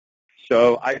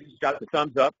So I just got the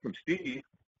thumbs up from Steve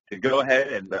to go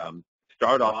ahead and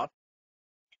start off.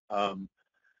 I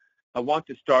want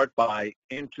to start by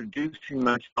introducing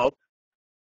myself.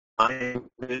 I am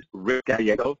Rick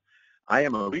Gallego. I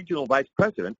am a regional vice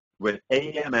president with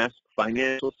AMS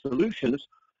Financial Solutions.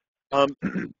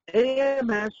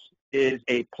 AMS is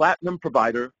a platinum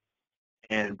provider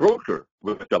and broker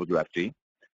with WFG.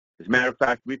 As a matter of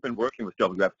fact, we've been working with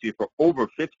WFG for over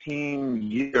 15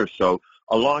 years, so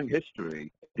a long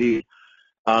history indeed.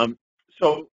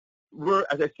 So we're,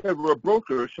 as I said, we're a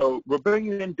broker, so we're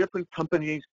bringing in different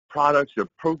companies, products, or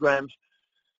programs,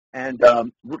 and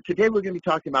today we're going to be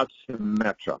talking about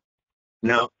Symetra.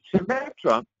 Now,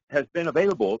 Symetra has been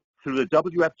available through the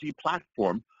WFG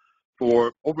platform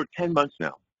for over 10 months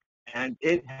now, and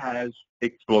it has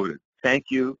exploded. Thank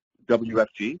you,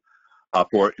 WFG,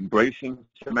 for embracing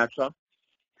Symetra.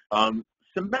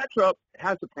 Symetra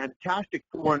has a fantastic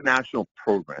foreign national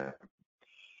program,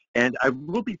 and I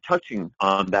will be touching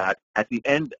on that at the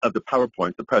end of the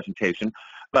PowerPoint, the presentation,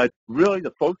 but really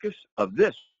the focus of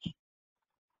this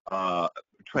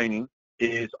training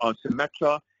is on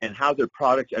Symetra and how their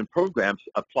products and programs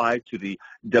apply to the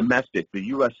domestic, the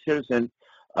U.S. citizen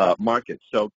market.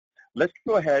 So let's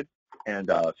go ahead and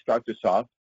start this off.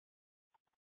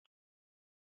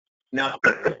 Now,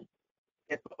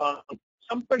 if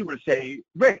somebody were to say,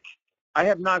 Rick, I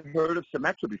have not heard of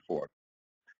Symetra before,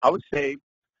 I would say,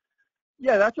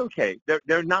 yeah, that's okay.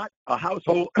 They're not a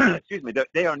household, excuse me,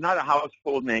 they are not a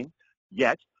household name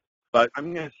yet, but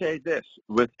I'm going to say this.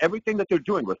 With everything that they're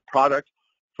doing with products,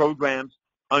 programs,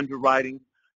 underwriting,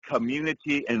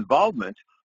 community involvement,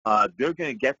 they're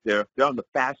going to get there. They're on the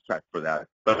fast track for that.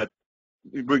 But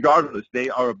regardless, they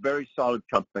are a very solid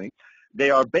company. They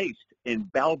are based in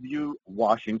Bellevue,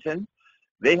 Washington.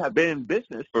 They have been in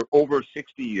business for over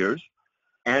 60 years,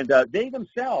 and they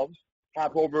themselves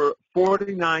have over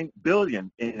 $49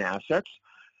 billion in assets.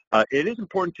 It is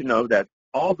important to know that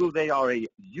although they are a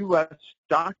U.S.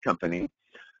 stock company,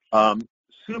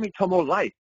 Sumitomo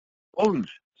Life owns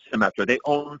Symetra. They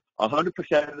own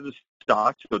 100% of the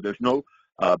stock, so there's no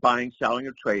buying, selling,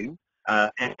 or trading.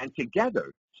 And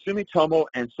together, Sumitomo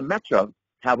and Symetra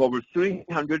have over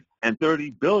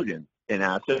 $330 billion in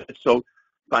assets. So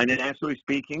financially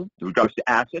speaking, in regards to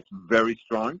assets, very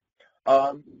strong.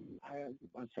 One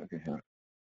second here.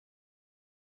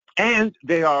 And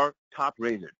they are top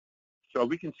rated. So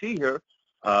we can see here,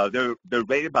 they're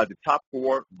rated by the top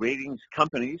 4 ratings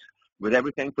companies with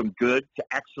everything from good to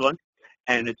excellent.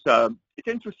 And it's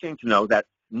interesting to know that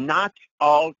not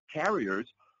all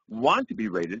carriers want to be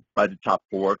rated by the top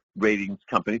 4 ratings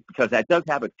companies because that does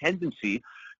have a tendency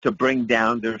to bring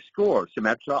down their score.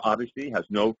 Symetra obviously has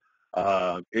no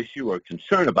issue or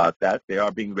concern about that. They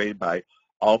are being rated by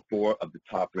all 4 of the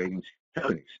top ratings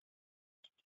companies.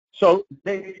 So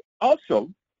they also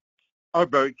are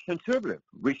very conservative.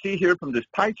 We see here from this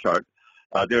pie chart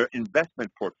their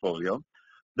investment portfolio.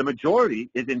 The majority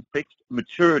is in fixed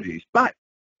maturities, but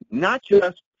not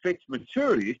just fixed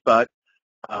maturities, but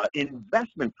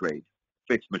investment grade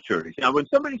fixed maturities. Now, when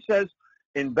somebody says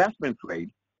investment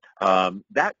grade,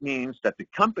 that means that the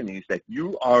companies that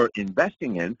you are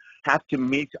investing in have to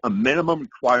meet a minimum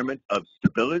requirement of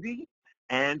stability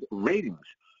and ratings.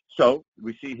 So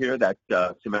we see here that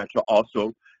Symetra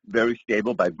also very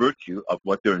stable by virtue of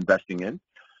what they're investing in.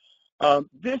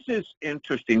 This is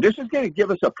interesting. This is going to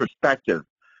give us a perspective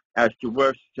as to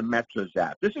where Symetra is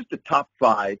at. This is the top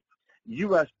 5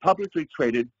 U.S. publicly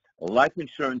traded life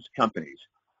insurance companies.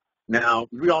 Now,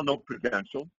 we all know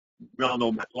Prudential. We all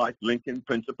know MetLife, Lincoln,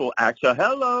 Principal, AXA.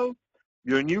 Hello,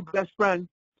 your new best friend,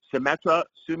 Symetra,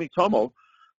 Sumitomo.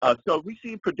 So we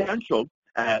see Prudential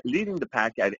leading the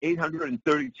pack at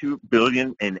 $832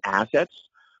 billion in assets,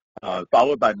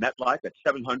 followed by MetLife at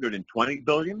 $720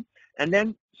 billion, and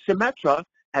then Symetra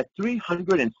at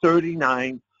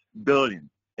 $339 billion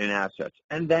in assets,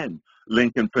 and then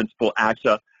Lincoln, Principal,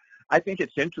 AXA. I think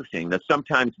it's interesting that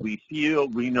sometimes we feel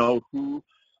we know who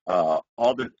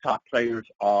all the top players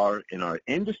are in our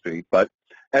industry, but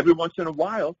every once in a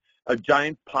while, a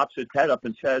giant pops its head up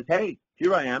and says, hey,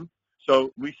 here I am.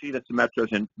 So we see that Symetra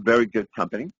is in very good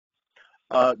company.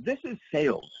 This is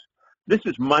sales. This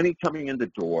is money coming in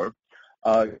the door.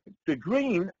 The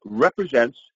green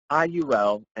represents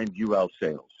IUL and UL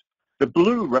sales. The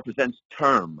blue represents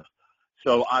term.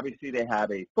 So obviously they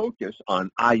have a focus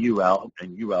on IUL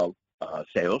and UL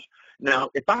sales. Now,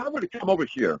 if I were to come over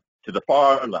here to the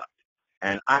far left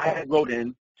and I wrote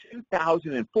in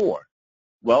 2004,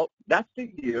 well, that's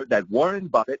the year that Warren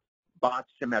Buffett bought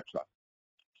Symetra.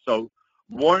 So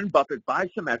Warren Buffett buys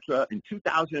Symetra in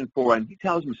 2004, and he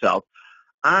tells himself,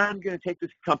 I'm going to take this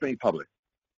company public.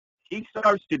 he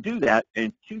starts to do that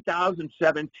in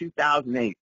 2007,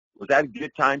 2008. Was that a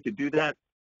good time to do that?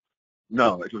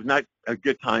 No, it was not a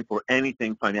good time for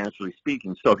anything financially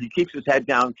speaking. So he keeps his head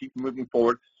down, keeps moving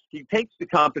forward. He takes the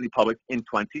company public in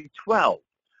 2012.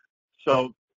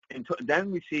 So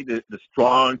then we see the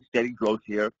strong, steady growth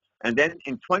here. And then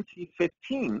in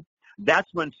 2015,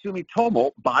 that's when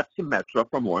Sumitomo bought Symetra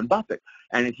from Warren Buffett.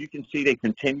 And as you can see, they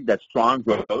continued that strong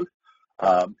growth,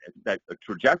 that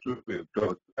trajectory of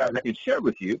growth. I can share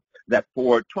with you that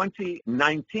for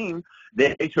 2019,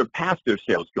 they surpassed their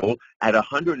sales goal at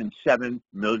 $107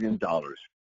 million.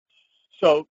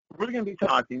 So we're going to be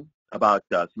talking about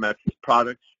Symetra's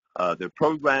products, their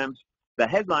programs. The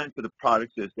headline for the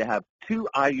products is they have 2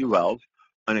 IULs,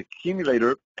 an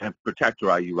accumulator and protector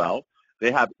IUL.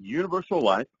 They have universal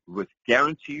life with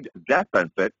guaranteed death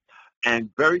benefit and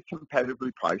very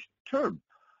competitively priced term.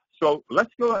 So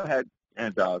let's go ahead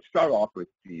and start off with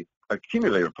the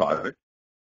accumulator product.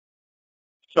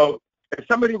 So if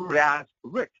somebody were to ask,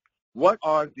 Rick, what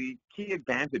are the key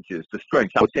advantages, the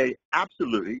strengths? I would say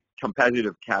absolutely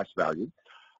competitive cash value,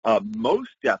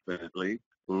 most definitely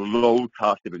low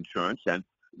cost of insurance, and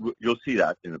you'll see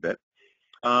that in a bit.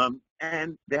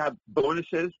 And they have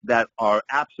bonuses that are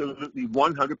absolutely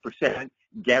 100%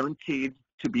 guaranteed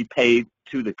to be paid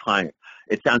to the client.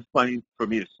 It sounds funny for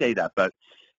me to say that, but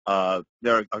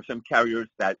there are some carriers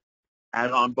that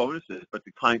add on bonuses, but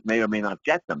the client may or may not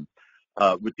get them.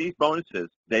 With these bonuses,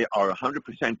 they are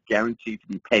 100% guaranteed to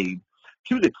be paid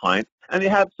to the client, and they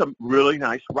have some really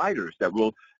nice riders that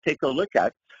we'll take a look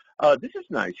at. This is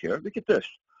nice here. Look at this.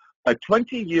 A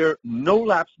 20-year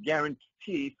no-lapse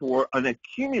guarantee for an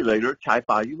accumulator type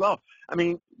IUL. I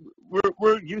mean,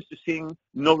 we're used to seeing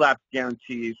no-lapse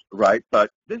guarantees, right?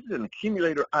 But this is an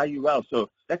accumulator IUL,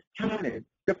 so that's kind of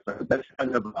different. That's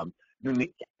kind of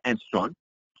unique and strong.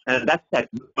 And that's at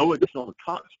no additional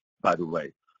cost, by the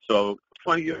way. So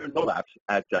 20-year no-lapse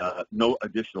at no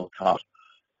additional cost.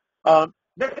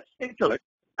 Let's take a look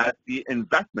at the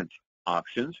investment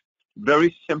options.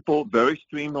 Very simple, very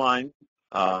streamlined.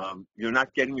 You're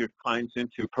not getting your clients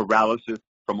into paralysis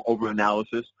from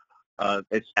overanalysis.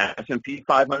 It's S&P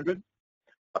 500,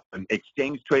 an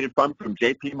exchange-traded fund from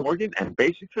J.P. Morgan, and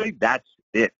basically that's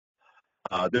it.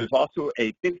 There's also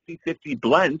a 50-50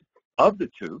 blend of the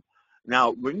two.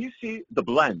 Now, when you see the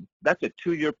blend, that's a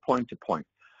 2-year point-to-point.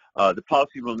 The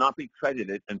policy will not be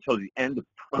credited until the end of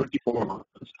 24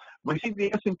 months. When you see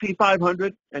the S&P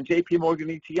 500 and J.P. Morgan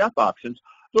ETF options,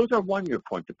 those are 1-year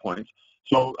point-to-points.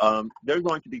 So they're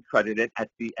going to be credited at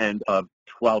the end of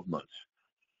 12 months.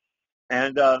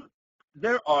 And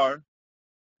there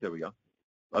we go.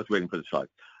 I was waiting for the slide.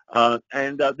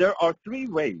 There are 3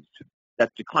 ways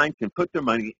that the client can put their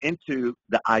money into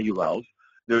the IULs.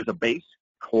 There's a base,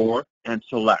 core, and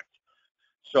select.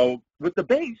 So with the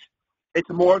base, it's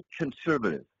more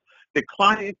conservative. The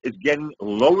client is getting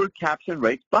lower caps and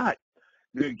rates, but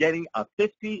they're getting a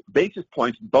 50 basis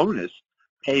points bonus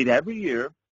paid every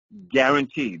year,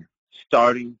 guaranteed,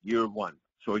 starting year 1.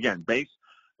 So again, base,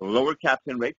 lower caps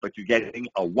and rates, but you're getting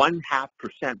a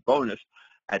 0.5% bonus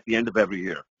at the end of every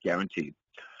year, guaranteed.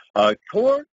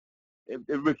 Core, it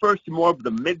refers to more of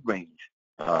the mid-range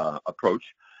approach.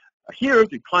 Here,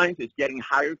 the client is getting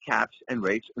higher caps and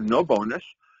rates, no bonus,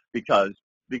 because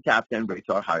the caps and rates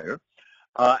are higher.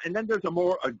 And then there's a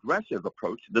more aggressive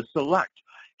approach, the select.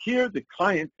 Here, the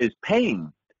client is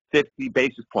paying 50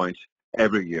 basis points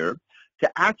every year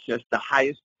to access the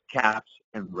highest caps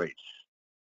and rates.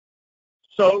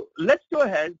 So let's go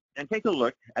ahead and take a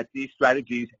look at these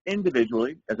strategies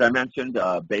individually. As I mentioned,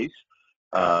 base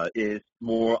is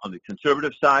more on the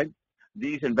conservative side.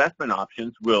 These investment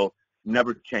options will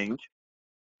never change.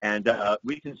 And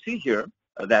we can see here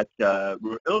that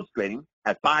we're illustrating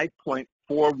at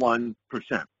 5.41%.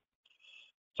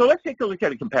 So let's take a look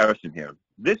at a comparison here.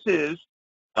 This is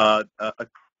a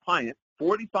client,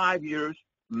 45 years,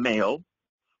 male,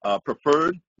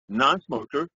 preferred,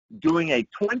 non-smoker, doing a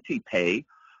 20-pay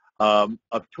of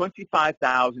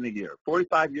 $25,000 a year.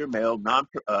 45-year male,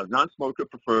 non-smoker,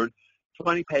 preferred,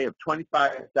 20-pay of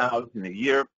 $25,000 a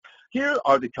year. Here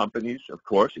are the companies, of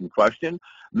course, in question.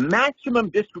 Maximum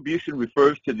distribution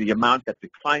refers to the amount that the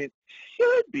client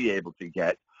should be able to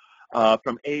get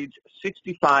from age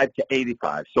 65 to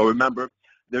 85. So remember,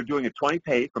 they're doing a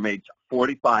 20-pay from age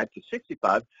 45 to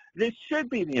 65. This should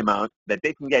be the amount that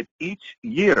they can get each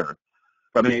year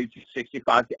from age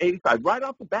 65 to 85. Right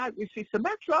off the bat, we see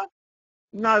Symetra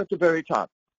not at the very top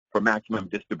for maximum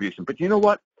distribution. But you know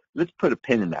what? Let's put a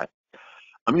pin in that.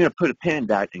 I'm going to put a pin in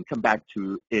that and come back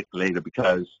to it later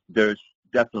because there's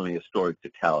definitely a story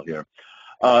to tell here.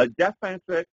 Death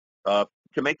benefit,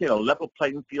 to make it a level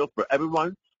playing field for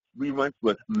everyone, we went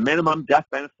with minimum death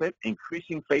benefit,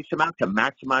 increasing face amount to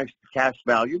maximize the cash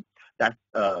value. That's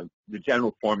the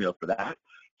general formula for that.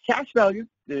 Cash value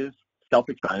is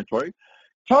self-explanatory.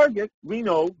 Target, we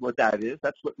know what that is.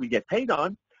 That's what we get paid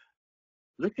on.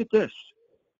 Look at this.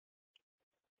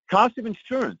 Cost of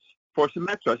insurance for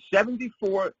Symetra,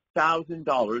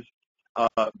 $74,000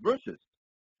 versus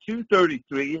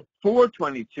 $233,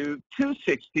 $422,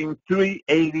 $216,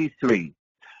 $383.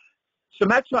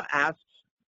 Symetra asks,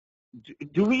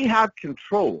 do we have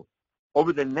control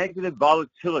over the negative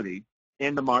volatility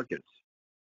in the markets?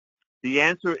 The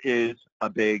answer is a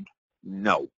big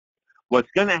no. What's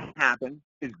going to happen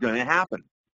is going to happen.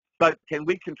 But can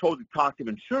we control the cost of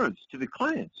insurance to the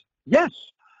clients? Yes,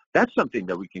 that's something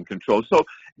that we can control. So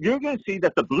you're going to see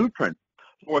that the blueprint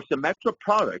for Symetra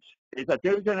products is that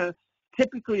they're going to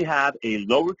typically have a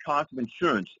lower cost of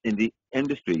insurance in the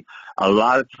industry, a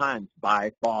lot of times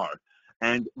by far.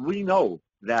 And we know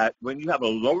that when you have a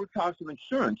lower cost of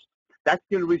insurance, that's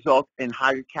going to result in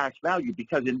higher cash value,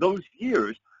 because in those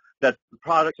years that the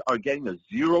products are getting a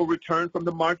zero return from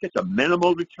the markets, a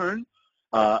minimal return,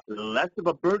 less of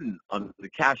a burden on the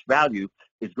cash value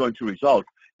is going to result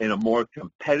in a more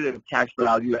competitive cash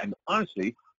value and,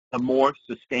 honestly, a more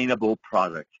sustainable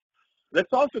product.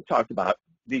 Let's also talk about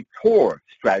the core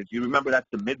strategy. Remember, that's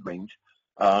the mid-range.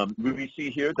 We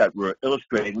see here that we're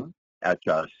illustrating at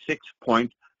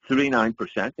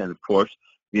 6.39%, and, of course,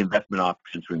 the investment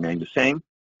options remain the same.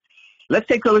 Let's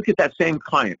take a look at that same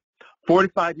client.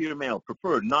 45-year male,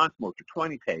 preferred, non-smoker,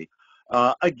 20-pay.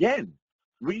 Again,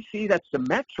 we see that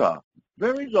Symetra,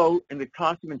 very low in the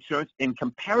cost of insurance in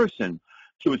comparison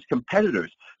to its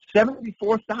competitors.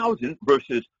 $74,000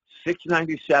 versus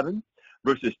 $697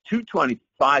 versus $225,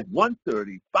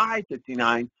 $130,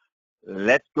 $559.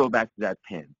 Let's go back to that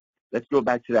pen. Let's go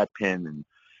back to that pen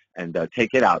and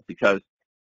take it out, because,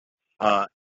 as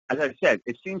I said,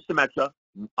 it seems Symetra,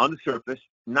 on the surface,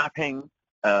 not paying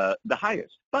the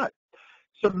highest. But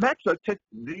Symetra took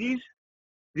these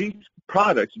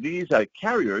products, these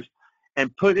carriers,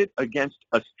 and put it against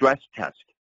a stress test.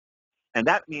 And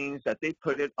that means that they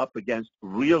put it up against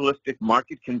realistic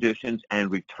market conditions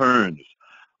and returns.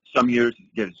 Some years you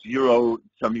get 0,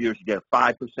 some years you get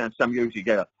 5%, some years you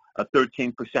get a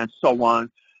 13%, so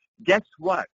on. Guess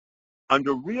what?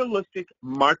 Under realistic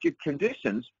market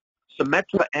conditions,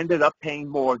 Symetra ended up paying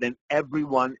more than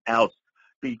everyone else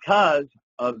because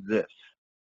of this,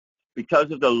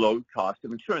 because of the low cost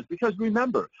of insurance. Because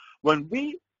remember, when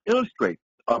we illustrate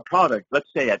a product, let's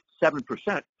say at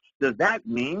 7%, does that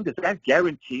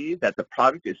guarantee that the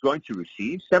product is going to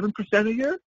receive 7% a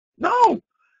year? No.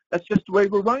 That's just the way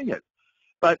we're running it.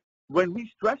 But when we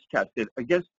stress test it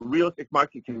against realistic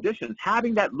market conditions,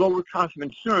 having that lower cost of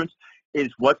insurance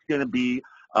is what's going to be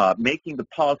making the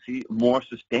policy more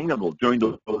sustainable during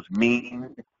those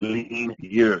mean, lean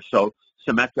years. So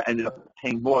Symetra ended up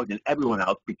paying more than everyone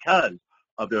else because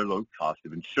of their low cost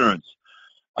of insurance.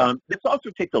 Let's also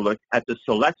take a look at the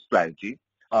select strategy.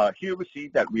 Here we see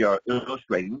that we are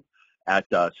illustrating at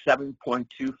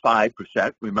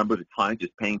 7.25%. Remember, the client is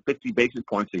paying 50 basis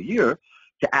points a year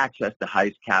to access the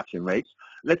highest caps and rates.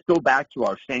 Let's go back to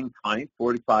our same client,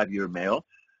 45-year male.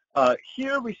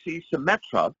 Here we see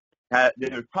Symetra,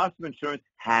 their cost of insurance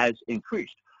has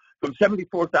increased from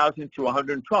 $74,000 to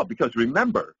 $112, because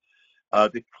remember,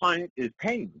 the client is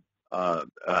paying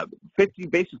 50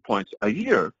 basis points a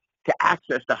year to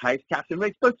access the highest caps and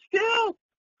rates, but still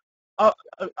a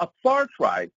far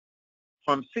cry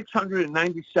from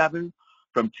 697,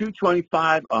 from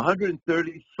 225,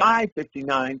 130,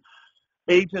 559.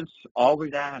 Agents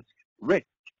always ask, Rick,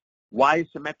 why is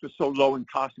Symetra so low in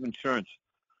cost of insurance?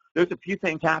 There's a few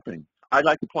things happening. I'd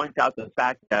like to point out the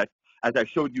fact that, as I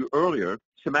showed you earlier,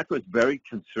 Symetra is very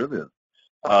conservative.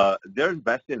 They're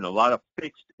invested in a lot of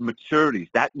fixed maturities.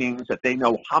 That means that they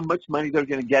know how much money they're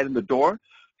going to get in the door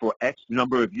for X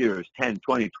number of years, 10,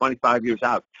 20, 25 years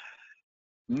out.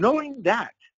 Knowing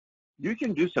that, you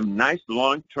can do some nice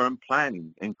long-term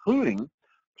planning, including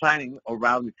planning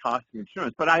around the cost of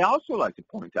insurance. But I also like to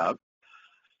point out,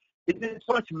 it isn't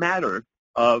so much a matter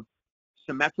of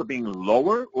Symetra being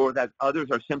lower or that others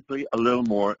are simply a little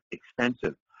more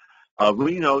expensive.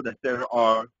 We know that there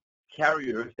are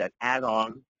carriers that add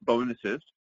on bonuses.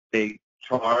 They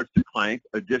charge the client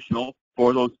additional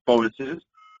for those bonuses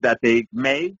that they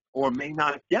may or may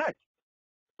not get.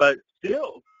 But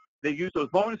still, they use those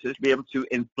bonuses to be able to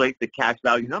inflate the cash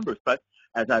value numbers. But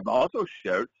as I've also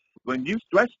shared, when you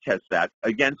stress test that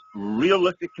against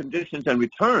realistic conditions and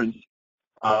returns,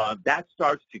 that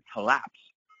starts to collapse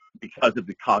because of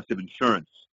the cost of insurance.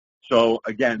 So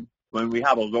again, when we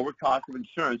have a lower cost of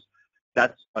insurance,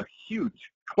 that's a huge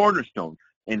cornerstone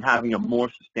in having a more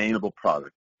sustainable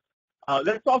product.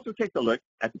 Let's also take a look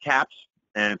at the caps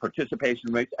and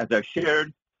participation rates. As I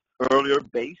shared earlier,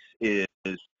 base is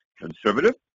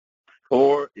conservative,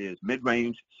 core is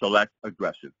mid-range, select,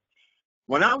 aggressive.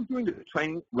 When I was doing the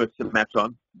training with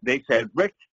Symetra, they said,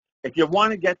 Rick, if you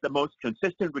want to get the most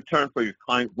consistent return for your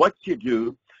client, what you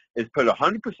do is put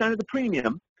 100% of the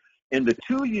premium in the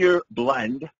 2-year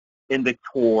blend in the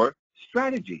core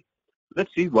strategy.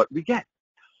 Let's see what we get.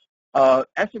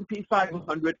 S&P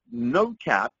 500, no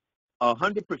cap,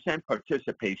 100%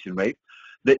 participation rate.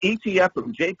 The ETF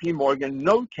from JP Morgan,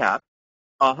 no cap,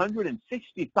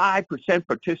 165%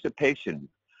 participation.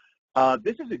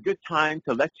 This is a good time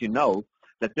to let you know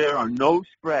that there are no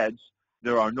spreads,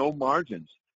 there are no margins.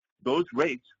 Those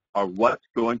rates are what's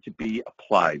going to be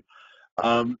applied.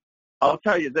 I'll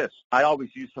tell you this, I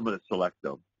always use some of the select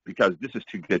though, because this is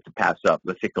too good to pass up.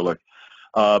 Let's take a look.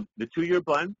 The 2-year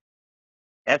blend,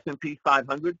 S&P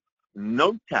 500,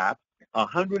 no cap,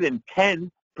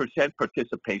 110%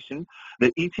 participation.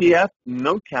 The ETF,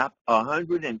 no cap,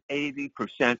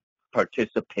 180%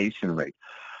 participation rate.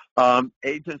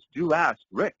 Agents do ask,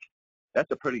 Rick,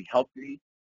 that's a pretty healthy,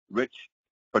 rich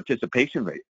participation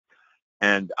rate.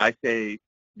 And I say,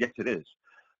 yes, it is.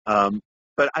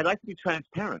 But I like to be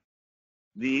transparent.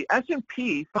 The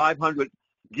S&P 500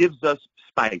 gives us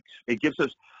spikes. It gives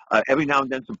us every now and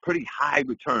then some pretty high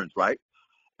returns, right?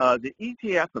 The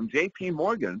ETF from JP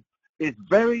Morgan is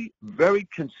very, very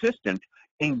consistent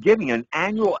in giving an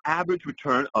annual average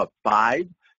return of 5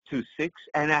 to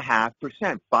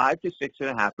 6.5%, 5 to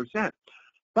 6.5%.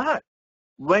 But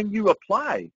when you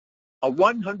apply a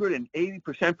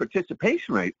 180%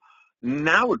 participation rate,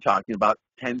 now we're talking about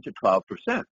 10 to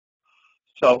 12%.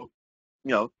 So,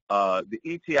 the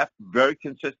ETF, very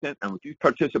consistent, and with these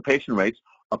participation rates,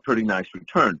 a pretty nice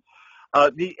return.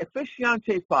 The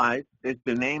Efficiente 5 is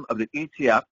the name of the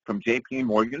ETF from JP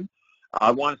Morgan. I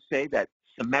want to say that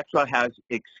Symetra has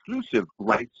exclusive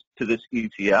rights to this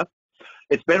ETF.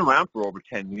 It's been around for over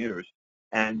 10 years,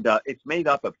 and it's made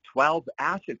up of 12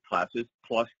 asset classes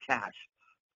plus cash.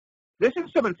 This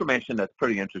is some information that's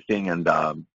pretty interesting, and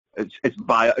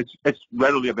it's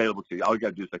readily available to you. All you got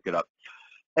to do is look it up.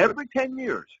 Every 10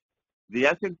 years, the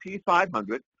S&P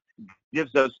 500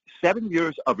 gives us 7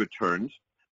 years of returns,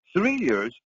 3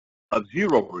 years of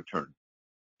zero return.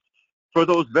 For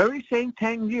those very same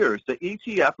 10 years, the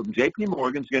ETF from JP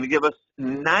Morgan is going to give us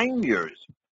 9 years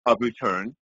of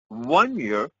return, 1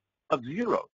 year of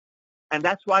zero. And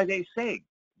that's why they say,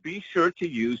 be sure to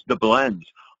use the blends.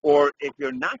 Or if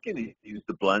you're not going to use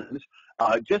the blends,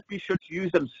 just be sure to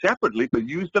use them separately, but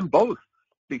use them both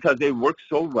because they work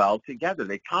so well together.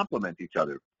 They complement each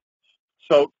other.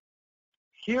 So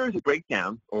here's a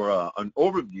breakdown or an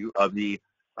overview of the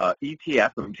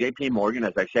ETF from JP Morgan.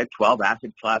 As I said, 12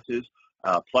 asset classes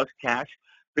plus cash.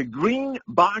 The green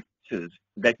boxes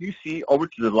that you see over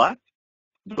to the left,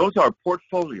 those are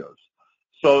portfolios.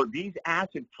 So these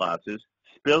asset classes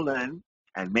spill in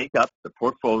and make up the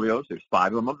portfolios. There's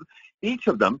 5 of them. Each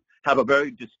of them have a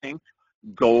very distinct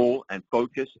goal and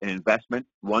focus in investment.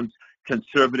 One's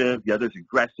conservative, the other's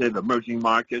aggressive, emerging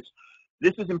markets.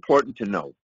 This is important to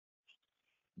know.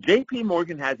 JP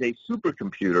Morgan has a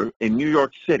supercomputer in New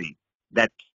York City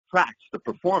that tracks the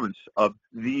performance of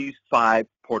these 5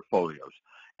 portfolios.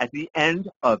 At the end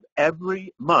of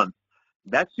every month,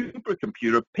 that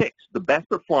supercomputer picks the best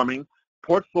performing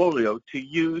portfolio to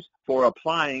use for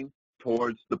applying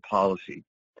towards the policy.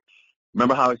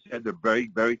 Remember how I said they're very,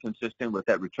 very consistent with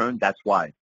that return? That's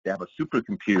why. They have a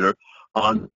supercomputer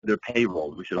on their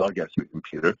payroll. We should all get a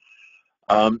supercomputer.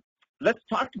 Let's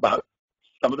talk about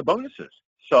some of the bonuses.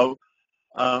 So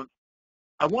I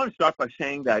want to start by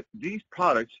saying that these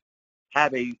products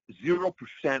have a 0%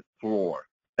 floor.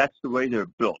 That's the way they're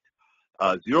built.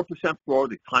 0% floor,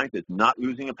 the client is not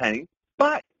losing a penny,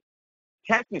 but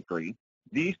technically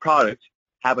these products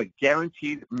have a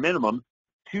guaranteed minimum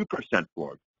 2%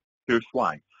 floor. Here's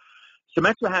why.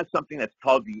 Symetra has something that's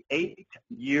called the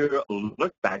 8-year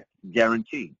look-back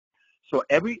guarantee. So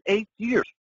every 8 years,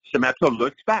 Symetra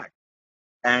looks back.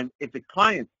 And if the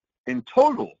client in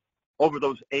total over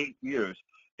those 8 years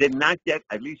did not get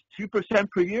at least 2%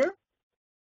 per year,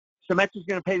 Symetra is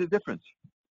going to pay the difference.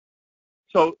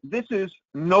 So this is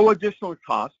no additional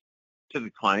cost to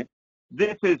the client.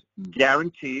 This is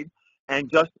guaranteed and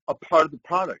just a part of the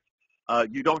product.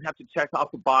 You don't have to check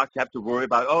off the box, have to worry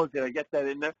about, oh, did I get that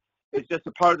in there? It's just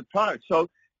a part of the product. So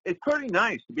it's pretty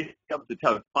nice to be able to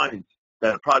tell clients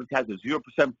that a product has a 0%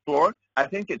 floor. I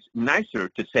think it's nicer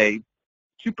to say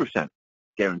 2%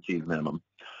 guaranteed minimum.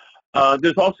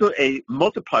 There's also a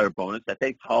multiplier bonus that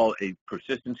they call a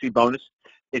persistency bonus.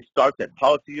 It starts at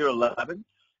policy year 11.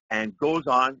 and goes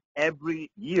on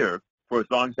every year for as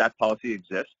long as that policy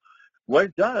exists, what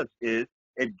it does is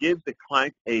it gives the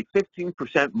client a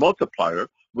 15% multiplier,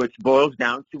 which boils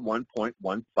down to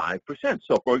 1.15%.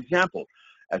 So, for example,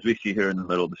 as we see here in the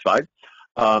middle of the slide,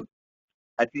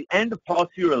 at the end of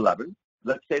policy year 11,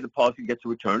 let's say the policy gets a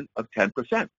return of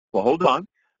 10%. Well, hold on.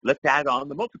 Let's add on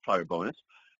the multiplier bonus.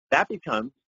 That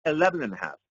becomes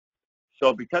 11.5.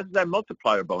 So because of that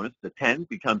multiplier bonus, the 10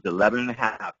 becomes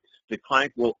 11.5. The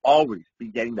client will always be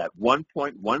getting that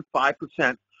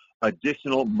 1.15%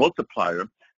 additional multiplier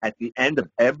at the end of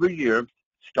every year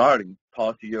starting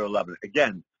policy year 11.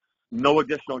 Again, no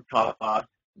additional cost,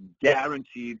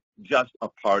 guaranteed, just a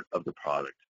part of the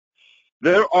product.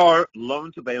 There are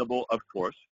loans available, of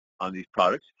course, on these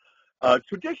products.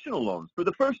 Traditional loans, for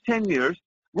the first 10 years,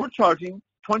 we're charging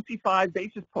 25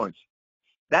 basis points.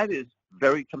 That is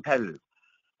very competitive.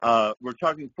 We're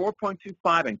charging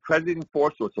 4.25 and crediting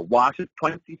 4, so it's a wash of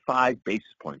 25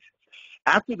 basis points.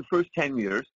 After the first 10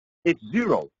 years, it's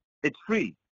zero. It's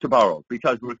free to borrow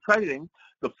because we're crediting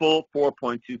the full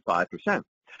 4.25%.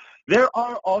 There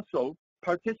are also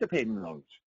participating loans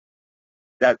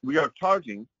that we are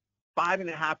charging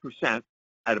 5.5%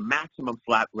 at a maximum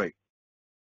flat rate.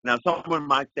 Now, someone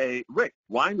might say, Rick,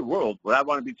 why in the world would I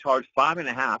want to be charged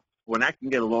 5.5 when I can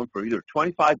get a loan for either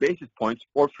 25 basis points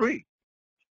or free?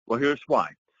 Well, here's why.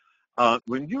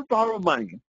 When you borrow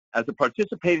money as a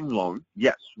participating loan,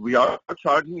 yes, we are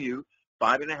charging you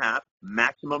 5.5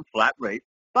 maximum flat rate,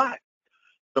 but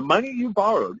the money you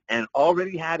borrowed and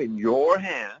already had in your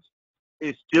hands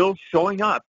is still showing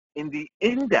up in the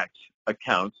index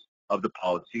accounts of the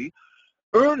policy,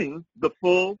 earning the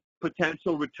full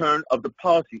potential return of the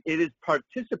policy. It is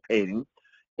participating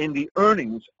in the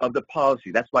earnings of the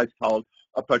policy. That's why it's called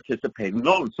a participating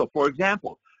loan. So, for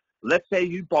example, let's say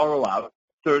you borrow out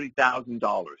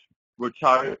 $30,000. We're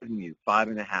charging you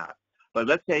 5.5. But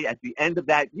let's say at the end of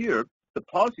that year, the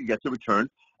policy gets a return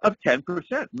of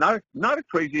 10%. Not a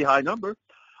crazy high number.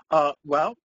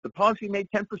 Well, the policy made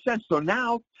 10%. So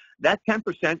now that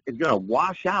 10% is going to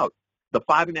wash out the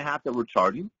 5.5 that we're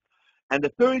charging, and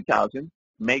the $30,000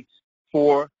 makes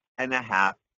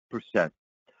 4.5%.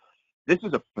 This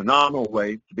is a phenomenal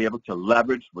way to be able to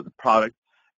leverage with a product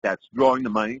that's growing the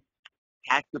money,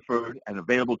 tax-deferred and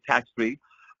available tax-free.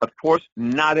 Of course,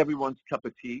 not everyone's cup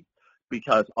of tea,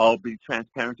 because I'll be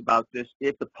transparent about this.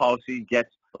 If the policy gets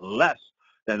less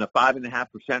than a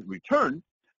 5.5% return,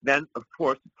 then, of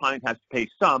course, the client has to pay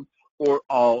some or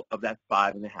all of that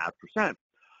 5.5%.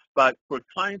 But for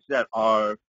clients that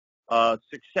are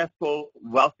successful,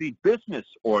 wealthy,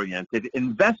 business-oriented,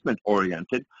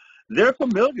 investment-oriented, they're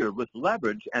familiar with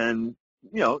leverage and,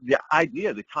 the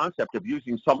idea, the concept of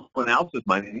using someone else's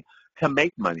money to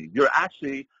make money. You're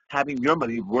actually having your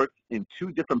money work in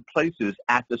two different places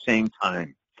at the same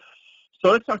time.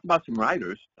 So let's talk about some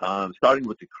riders, starting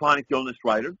with the chronic illness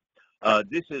rider.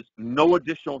 This is no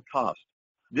additional cost.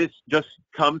 This just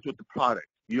comes with the product.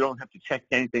 You don't have to check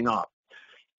anything off.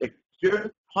 If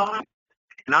your client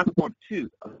cannot afford 2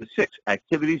 of the 6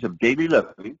 activities of daily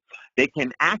living, they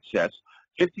can access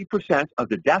 50% of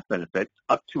the death benefit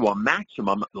up to a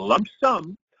maximum lump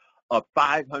sum of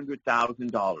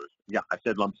 $500,000. Yeah, I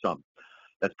said lump sum.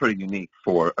 That's pretty unique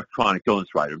for a chronic illness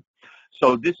rider.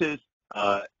 So this is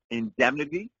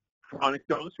indemnity chronic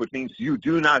illness, which means you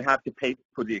do not have to pay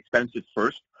for the expenses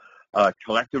first.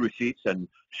 Collect the receipts and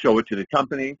show it to the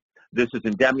company. This is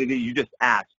indemnity. You just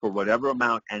ask for whatever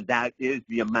amount, and that is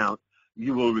the amount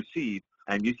you will receive,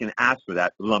 and you can ask for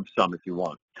that lump sum if you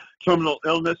want. Terminal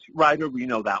illness rider, we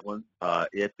know that one.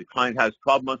 If the client has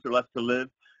 12 months or less to live,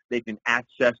 they can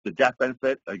access the death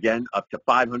benefit, again, up to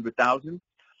 $500,000.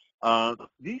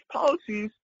 These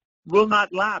policies will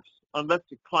not lapse unless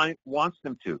the client wants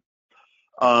them to,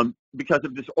 because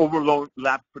of this overload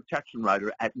lapse protection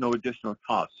rider at no additional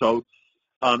cost. So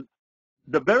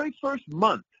the very first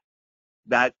month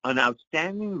that an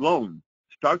outstanding loan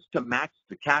starts to match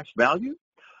the cash value,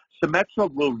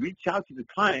 Symetra will reach out to the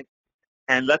client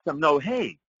and let them know,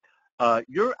 hey,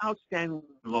 your outstanding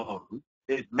loan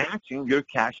is matching your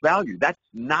cash value. That's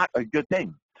not a good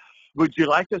thing. Would you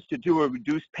like us to do a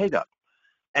reduced paid-up?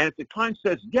 And if the client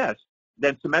says yes,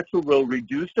 then Symetra will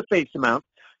reduce the face amount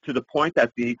to the point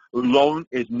that the loan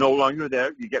is no longer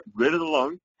there. You get rid of the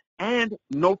loan, and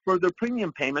no further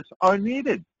premium payments are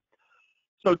needed.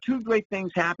 So 2 great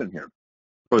things happen here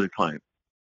for the client.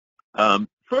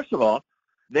 First of all,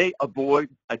 they avoid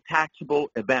a taxable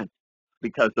event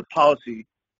because the policy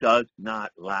does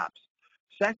not lapse.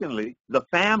 Secondly, the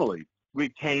family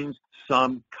retains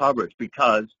some coverage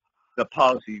because the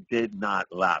policy did not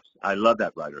lapse. I love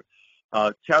that rider.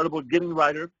 Charitable giving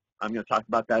rider, I'm going to talk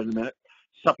about that in a minute.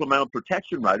 supplemental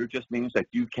protection rider just means that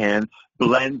you can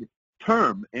blend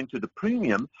term into the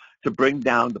premium to bring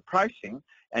down the pricing,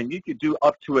 and you could do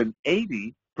up to an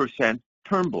 80%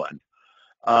 term blend.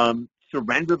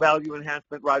 Surrender value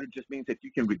enhancement rider just means that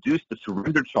you can reduce the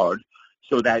surrender charge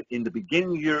so that in the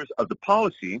beginning years of the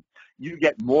policy, you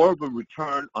get more of a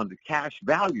return on the cash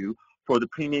value for the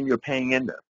premium you're paying in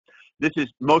there. This is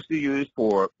mostly used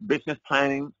for business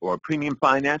planning or premium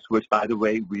finance, which, by the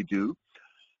way, we do.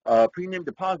 Premium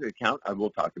deposit account, I will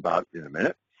talk about in a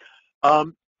minute.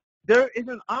 There is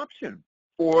an option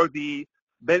for the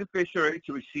beneficiary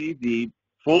to receive the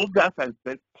full death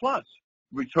benefit plus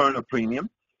return of premium.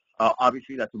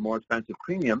 Obviously, that's a more expensive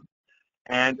premium.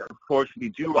 And, of course, we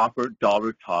do offer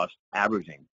dollar cost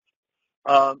averaging.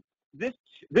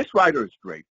 This rider is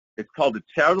great. It's called the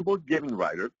Charitable Giving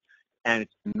Rider, and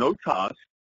it's no cost,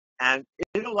 and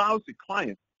it allows the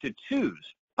client to choose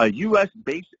a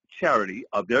U.S.-based charity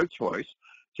of their choice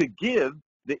to give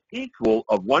the equal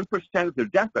of 1% of their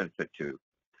death benefit to.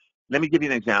 Let me give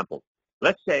you an example.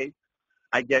 Let's say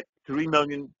I get $3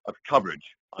 million of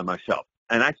coverage on myself,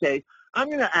 and I say, I'm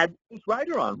going to add this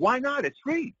rider on. Why not? It's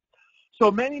free.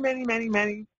 So many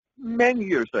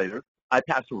years later, I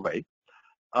pass away.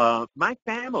 My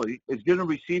family is going to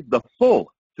receive the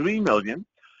full $3 million.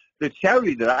 The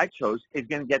charity that I chose is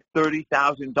going to get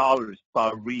 $30,000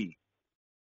 free.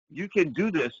 You can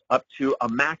do this up to a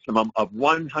maximum of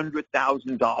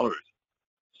 $100,000.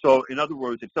 So, in other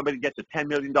words, if somebody gets a $10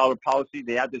 million policy,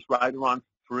 they add this rider on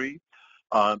free.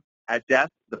 At death,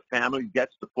 the family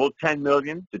gets the full $10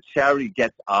 million. The charity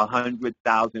gets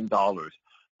 $100,000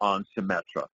 on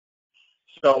Symetra.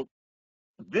 So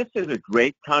this is a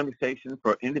great conversation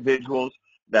for individuals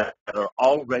that are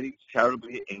already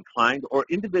charitably inclined or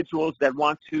individuals that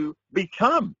want to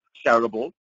become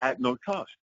charitable at no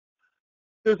cost.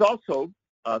 There's also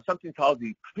something called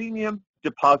the premium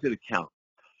deposit account.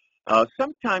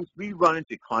 Sometimes we run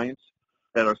into clients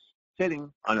that are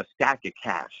sitting on a stack of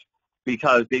cash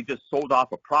because they just sold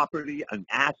off a property, an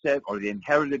asset, or they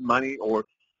inherited money, or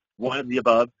one of the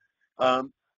above.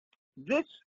 This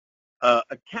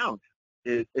account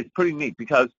is pretty neat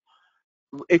because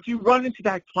if you run into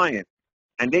that client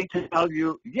and they tell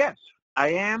you, yes, I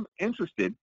am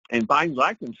interested in buying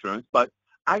life insurance, but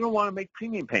I don't want to make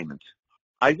premium payments.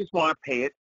 I just want to pay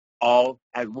it all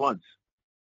at once.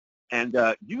 And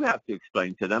you have to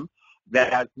explain to them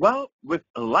that, well, with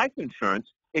life insurance,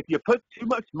 if you put too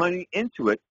much money into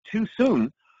it too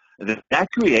soon,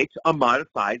 that creates a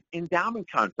modified endowment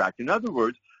contract. In other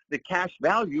words, the cash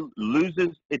value loses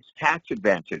its tax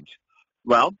advantage.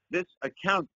 Well, this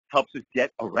account helps us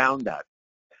get around that.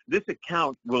 This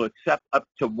account will accept up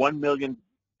to $1 million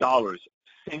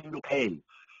single pay.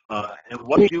 And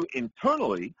what we do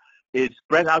internally is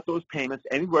spread out those payments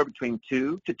anywhere between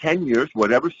 2 to 10 years,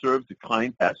 whatever serves the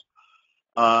client best.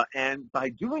 And by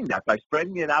doing that, by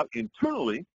spreading it out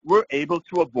internally, we're able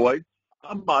to avoid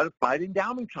a modified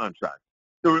endowment contract.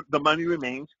 The money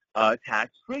remains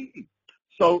tax-free.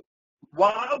 So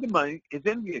while the money is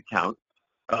in the account,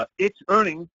 it's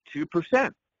earning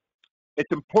 2%.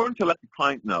 It's important to let the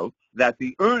client know that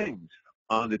the earnings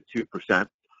on the 2%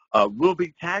 will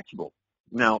be taxable.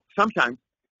 Now, sometimes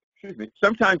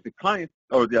the client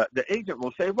or the agent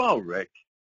will say, well, Rick,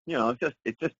 you know,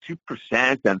 it's just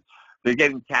 2%, and they're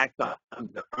getting taxed on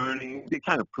the earnings. They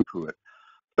kind of poo-poo it.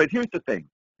 But here's the thing.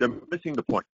 They're missing the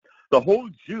point. The whole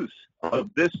juice of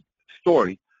this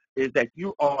story is that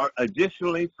you are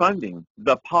additionally funding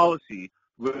the policy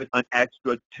with an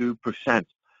extra 2%.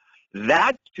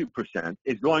 That 2%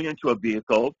 is going into a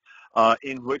vehicle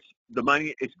in which the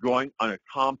money is growing on a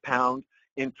compound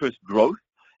interest growth,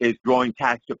 is growing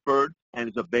tax-deferred, and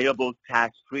is available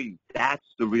tax-free. That's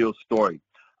the real story.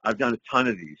 I've done a ton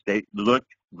of these. They look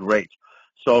great.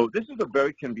 So this is a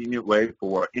very convenient way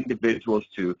for individuals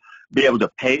to be able to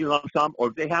pay lump sum, or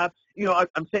if they have, you know,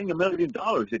 I'm saying $1 million.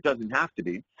 It doesn't have to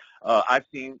be. I've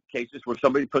seen cases where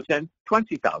somebody puts in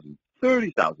 $20,000,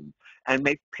 $30,000, and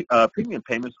make premium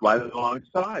payments right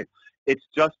alongside. It's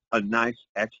just a nice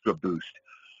extra boost.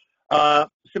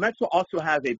 Symetra also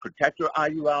has a protector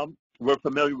IUL. We're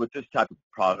familiar with this type of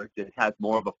product. It has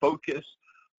more of a focus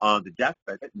on the death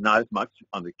benefit, not as much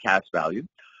on the cash value.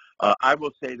 I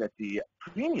will say that the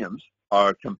premiums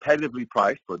are competitively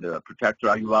priced for the protector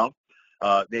IUL.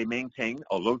 They maintain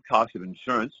a low cost of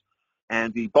insurance,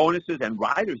 and the bonuses and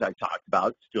riders I talked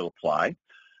about still apply.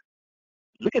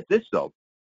 Look at this, though.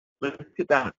 Look at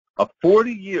that. A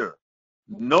 40-year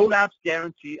no-lapse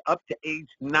guarantee up to age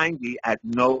 90 at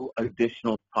no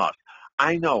additional cost.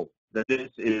 I know that this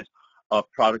is a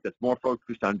product that's more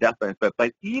focused on death benefit,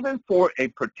 but even for a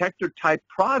protector-type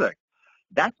product,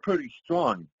 That's pretty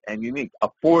strong and unique. A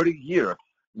 40-year,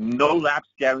 no-lapse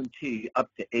guarantee up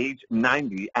to age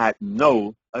 90 at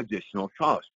no additional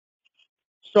cost.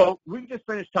 So we just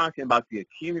finished talking about the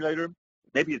accumulator.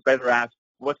 Maybe it's better asked,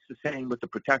 what's the same with the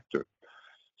protector?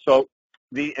 So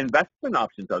the investment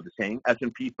options are the same,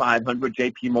 S&P 500,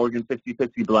 JP Morgan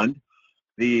 50/50 blend.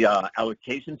 The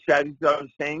allocation strategies are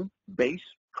the same, base,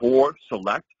 core,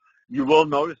 select. You will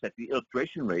notice that the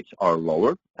illustration rates are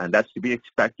lower, and that's to be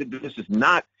expected. This is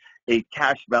not a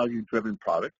cash value-driven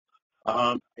product.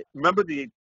 Remember the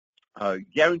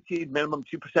guaranteed minimum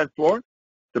 2% floor?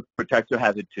 The protector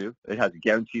has it too. It has a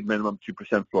guaranteed minimum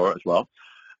 2% floor as well.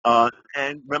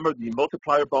 And remember the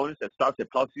multiplier bonus that starts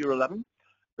at policy year 11?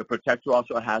 The protector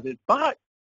also has it, but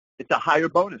it's a higher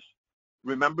bonus.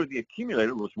 Remember the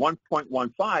accumulator was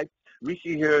 1.15. We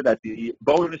see here that the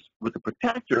bonus with the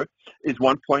protector is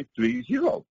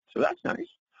 1.30. So that's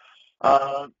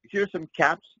nice. Here's some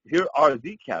caps. Here are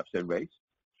the caps and rates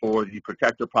for the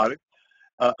protector product.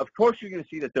 Of course, you're going to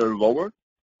see that they're lower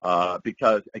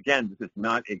because, again, this is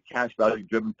not a cash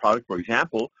value-driven product. For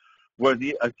example, where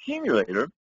the accumulator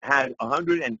had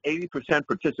 180%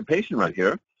 participation right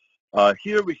here,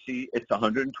 here we see it's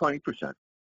 120%.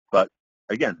 But,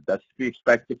 again, that's to be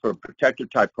expected for a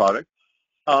protector-type product.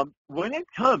 When it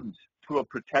comes to a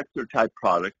protector-type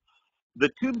product, the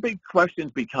two big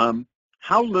questions become,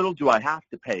 how little do I have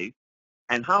to pay,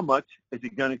 and how much is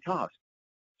it going to cost?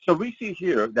 So we see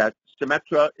here that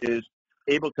Symetra is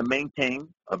able to maintain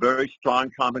a very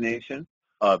strong combination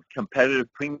of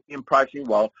competitive premium pricing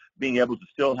while being able to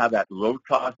still have that low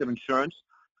cost of insurance.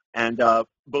 And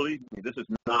believe me, this is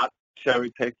not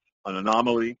cherry-picked, an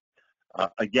anomaly.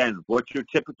 Again, what you're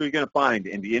typically going to find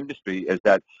in the industry is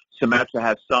that Symetra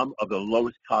has some of the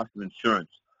lowest cost of insurance.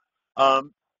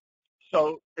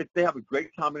 So they have a great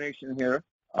combination here,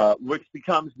 which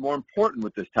becomes more important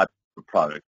with this type of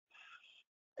product.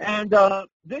 And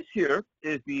this here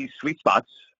is the sweet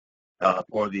spots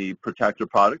for the protector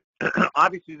product.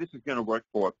 Obviously, this is going to work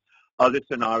for other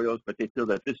scenarios, but they feel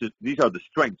that these are the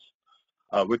strengths,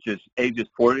 which is ages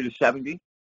 40 to 70,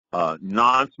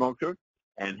 non-smoker,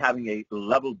 and having a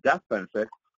level death benefit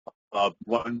of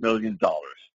 $1 million.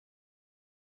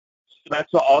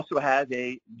 Symetra also has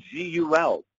a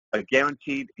GUL, a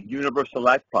guaranteed universal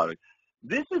life product.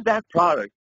 This is that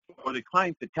product for the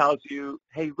client that tells you,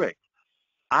 hey, Rick,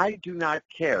 I do not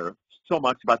care so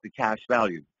much about the cash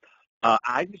value.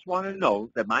 I just want to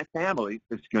know that my family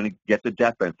is going to get the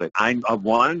death benefit. I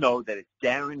want to know that it's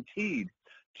guaranteed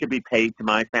to be paid to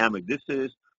my family. This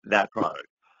is that product.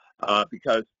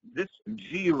 Because this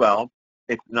GUL,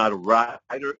 it's not a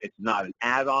rider, it's not an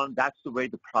add-on. That's the way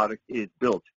the product is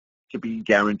built, to be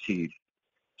guaranteed.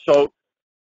 So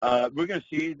we're going to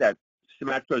see that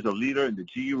Symetra is a leader in the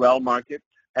GUL market,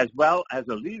 as well as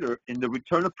a leader in the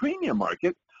return of premium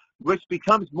market, which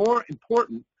becomes more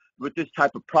important with this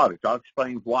type of product. I'll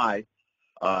explain why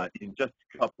in just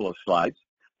a couple of slides.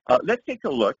 Let's take a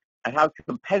look at how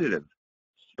competitive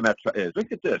Symetra is.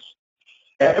 Look at this.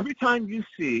 Every time you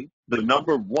see the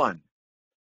number 1,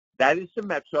 that is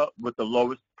Symetra with the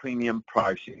lowest premium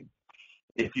pricing.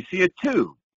 If you see a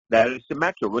 2, that is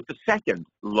Symetra with the second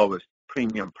lowest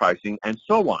premium pricing, and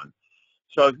so on.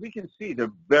 So as we can see,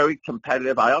 they're very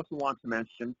competitive. I also want to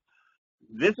mention,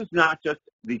 this is not just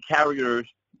the carriers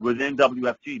within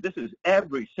WFG. This is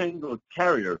every single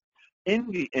carrier in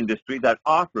the industry that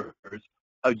offers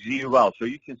a GUL. So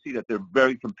you can see that they're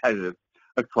very competitive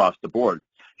across the board.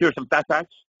 Here are some fat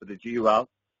facts for the GUL.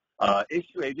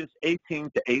 Issue ages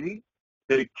 18 to 80.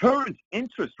 The current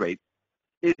interest rate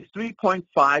is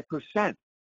 3.5%.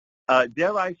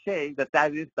 Dare I say that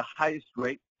that is the highest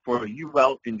rate for a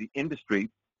UL in the industry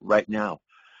right now.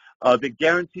 The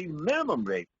guaranteed minimum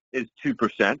rate is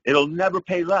 2%. It'll never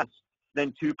pay less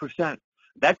than 2%.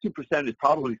 That 2% is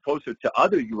probably closer to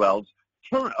other UL's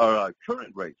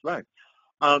current rates, right?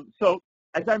 So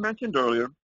as I mentioned earlier,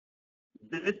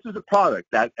 this is a product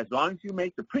that as long as you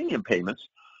make the premium payments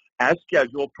as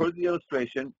scheduled per the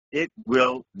illustration, it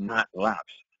will not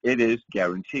lapse. It is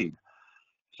guaranteed.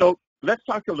 So let's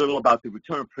talk a little about the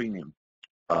return of premium.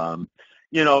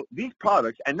 You know, these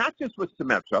products, and not just with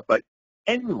Symetra, but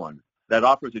anyone that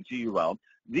offers a GUL,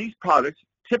 these products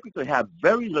typically have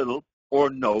very little or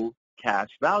no cash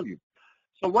value.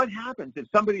 So what happens if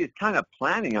somebody is kind of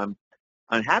planning on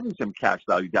having some cash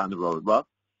value down the road? Well,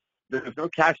 there's no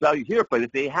cash value here, but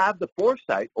if they have the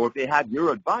foresight or if they have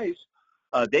your advice,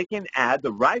 they can add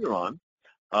the rider on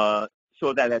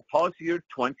so that at policy year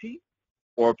 20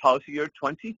 or policy year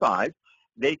 25,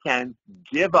 they can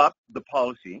give up the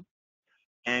policy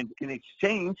and in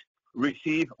exchange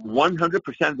receive 100%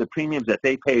 of the premiums that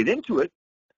they paid into it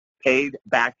paid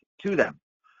back to them.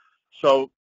 So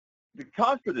the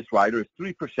cost for this rider is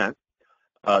 3%.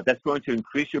 That's going to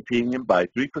increase your premium by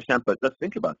 3%, but let's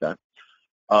think about that.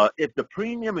 If the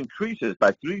premium increases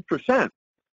by 3%,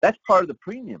 that's part of the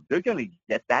premium. They're going to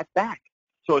get that back.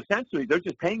 So essentially, they're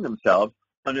just paying themselves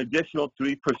an additional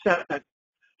 3%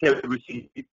 to receive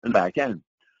in the back end.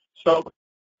 So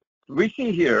we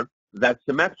see here that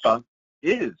Symetra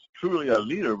is truly a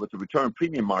leader with the return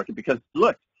premium market because,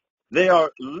 look, they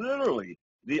are literally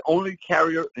the only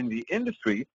carrier in the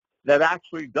industry that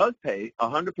actually does pay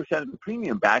 100% of the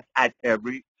premium back at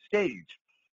every stage.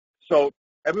 So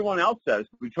everyone else says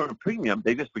return premium.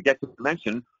 They just forget to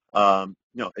mention,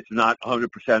 it's not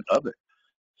 100% of it.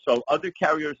 So other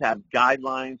carriers have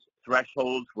guidelines,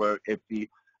 thresholds, where if the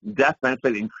death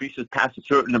benefit increases past a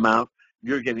certain amount,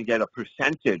 you're going to get a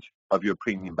percentage of your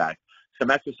premium back.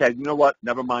 Symetra said, you know what,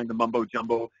 never mind the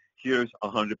mumbo-jumbo, here's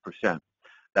 100%.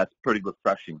 That's pretty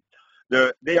refreshing.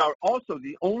 They are also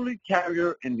the only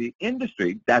carrier in the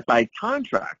industry that by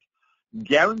contract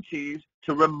guarantees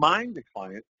to remind the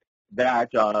client that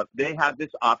they have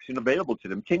this option available to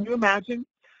them. Can you imagine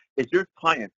if your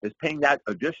client is paying that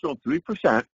additional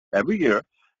 3% every year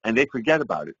and they forget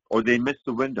about it or they miss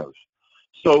the windows?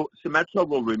 So Symetra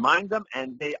will remind them,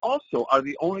 and they also are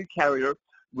the only carrier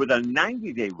with a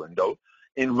 90-day window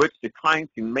in which the client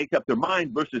can make up their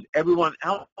mind versus everyone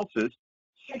else's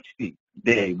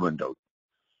 60-day window.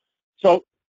 So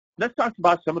let's talk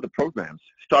about some of the programs,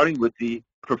 starting with the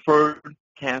Preferred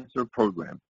Cancer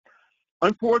Program.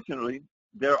 Unfortunately,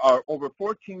 there are over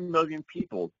 14 million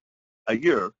people a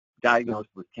year diagnosed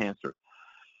with cancer.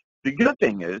 The good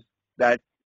thing is that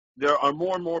there are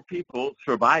more and more people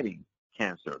surviving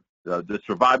cancer. The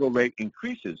survival rate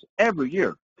increases every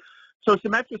year. So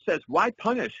Symetra says, why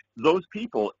punish those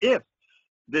people if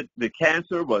the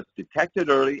cancer was detected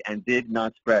early and did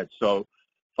not spread? So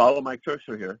follow my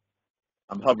cursor here.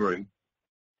 I'm hovering.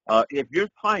 If your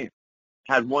client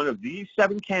had one of these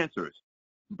 7 cancers,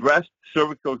 breast,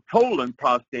 cervical, colon,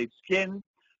 prostate, skin,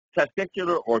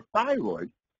 testicular, or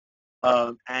thyroid,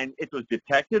 and it was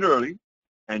detected early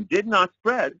and did not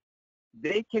spread,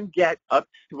 they can get up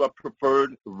to a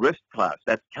preferred risk class.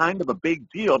 That's kind of a big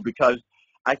deal because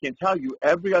I can tell you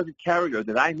every other carrier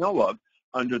that I know of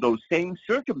under those same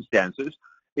circumstances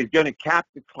is going to cap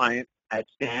the client at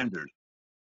standard.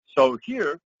 So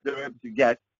here, they're able to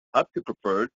get up to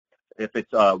preferred if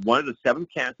it's one of the 7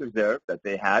 cancers there that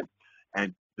they had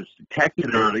and was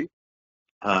detected early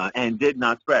and did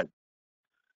not spread.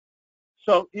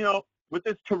 So, with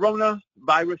this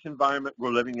coronavirus environment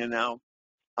we're living in now,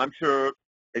 I'm sure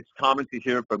it's common to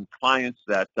hear from clients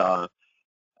that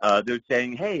they're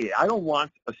saying, hey, I don't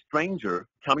want a stranger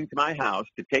coming to my house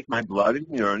to take my blood and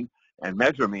urine and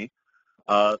measure me.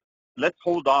 Let's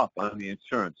hold off on the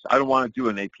insurance. I don't want to do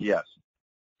an APS.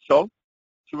 So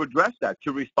to address that,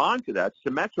 to respond to that,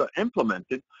 Symetra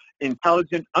implemented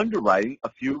intelligent underwriting a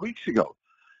few weeks ago.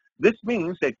 This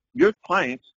means that your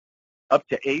clients up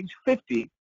to age 50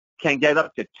 can get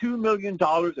up to $2 million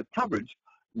of coverage,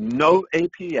 no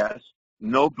APS,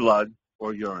 no blood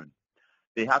or urine.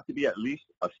 They have to be at least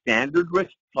a standard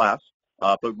risk class,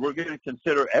 but we're going to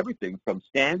consider everything from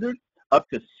standard up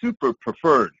to super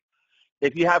preferred.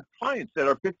 If you have clients that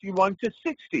are 51 to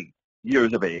 60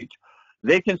 years of age,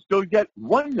 they can still get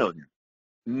 $1 million,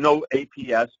 no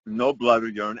APS, no blood or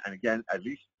urine, and again, at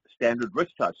least standard risk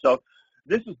class. So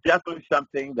this is definitely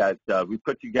something that we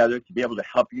put together to be able to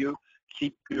help you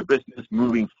keep your business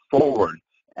moving forward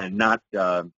and not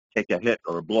take a hit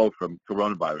or a blow from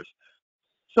coronavirus.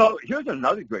 So here's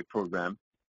another great program.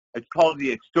 It's called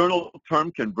the External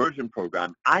Term Conversion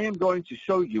Program. I am going to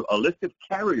show you a list of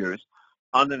carriers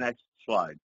on the next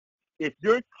slide. If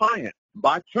your client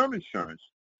bought term insurance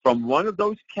from one of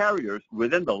those carriers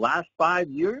within the last 5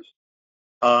 years,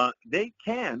 they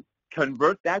can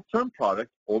convert that term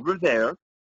product over there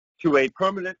to a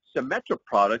permanent Symetra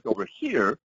product over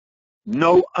here,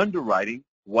 no underwriting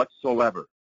whatsoever.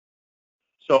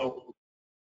 So,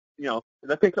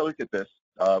 let's take a look at this.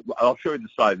 I'll show you the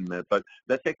slide in a minute, but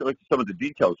let's take a look at some of the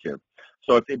details here.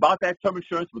 So if they bought that term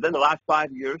insurance within the last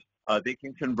 5 years, they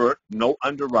can convert, no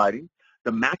underwriting.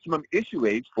 The maximum issue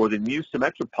age for the new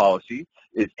Symetra policy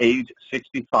is age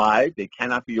 65. They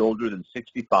cannot be older than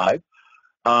 65.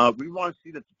 We want to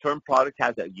see that the term product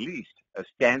has at least a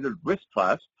standard risk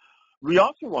class. We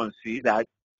also want to see that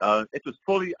it was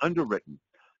fully underwritten.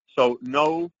 So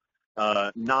no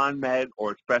non-med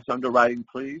or express underwriting,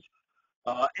 please.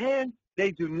 And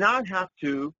they do not have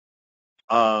to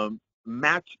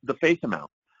match the face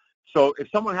amount. So if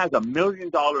someone has $1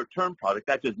 million term product,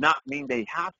 that does not mean they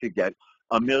have to get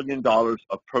 $1 million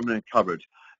of permanent coverage.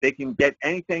 they can get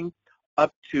anything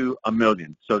up to $1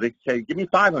 million. So they say, give me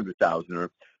 500,000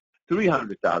 or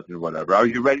 300,000 or whatever. Are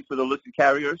you ready for the list of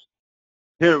carriers?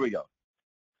 Here we go.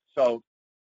 So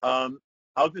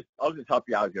I'll just help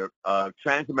you out here.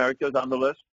 Transamerica is on the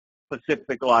list,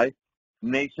 Pacific Life,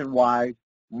 Nationwide,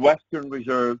 Western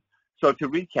Reserve. So to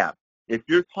recap, if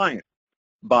your client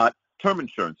bought term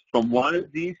insurance from one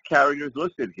of these carriers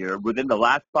listed here within the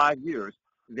last 5 years,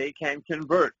 they can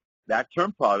convert that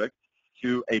term product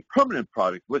to a permanent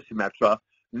product with Symetra,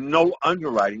 no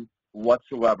underwriting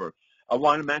whatsoever. I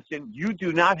want to mention you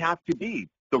do not have to be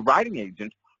the writing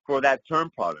agent for that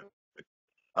term product.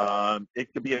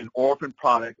 It could be an orphan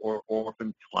product or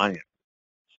orphan client.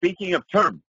 Speaking of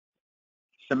term,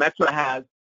 Symetra has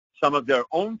some of their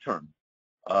own term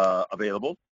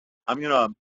available. I'm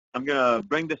gonna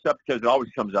bring this up because it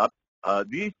always comes up.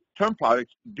 These term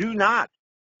products do not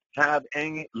have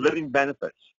any living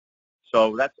benefits,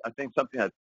 so that's I think something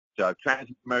that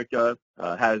Transamerica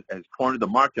has cornered the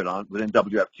market on within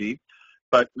WFG.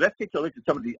 But let's take a look at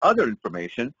some of the other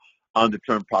information on the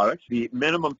term products. The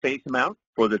minimum face amount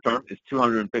for the term is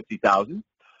 $250,000.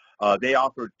 They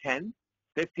offer 10,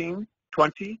 15,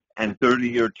 20, and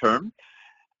 30-year term.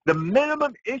 The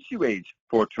minimum issue age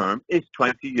for term is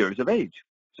 20 years of age.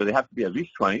 So they have to be at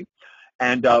least 20.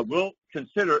 And we'll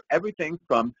consider everything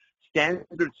from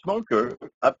standard smoker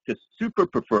up to super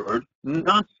preferred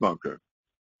non-smoker.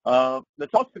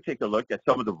 Let's also take a look at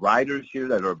some of the riders here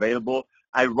that are available.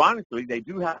 Ironically, they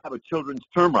do have a children's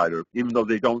term rider, even though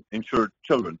they don't insure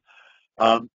children.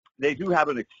 They do have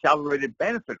an accelerated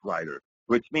benefit rider,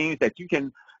 which means that you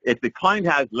can, if the client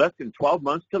has less than 12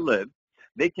 months to live,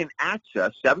 they can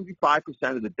access 75%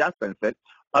 of the death benefit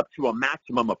up to a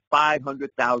maximum of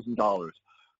 $500,000.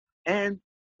 And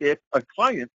if a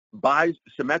client buys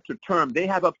Symetra term, they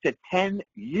have up to 10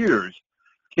 years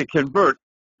to convert,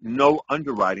 no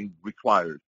underwriting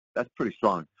required. That's pretty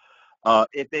strong.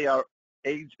 If they are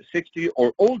age 60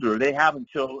 or older, they have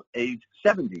until age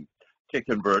 70 to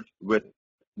convert with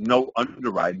no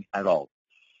underwriting at all.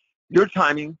 Your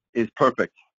timing is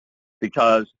perfect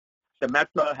because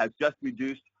Symetra has just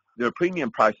reduced their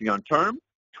premium pricing on term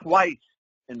twice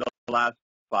in the last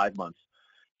 5 months.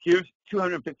 Here's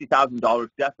 $250,000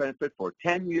 death benefit for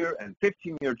 10-year and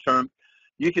 15-year term.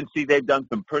 You can see they've done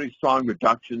some pretty strong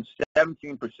reductions,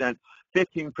 17%,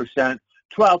 15%,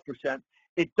 12%.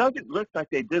 It doesn't look like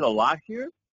they did a lot here,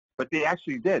 but they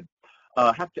actually did.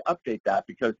 Have to update that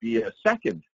because the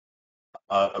second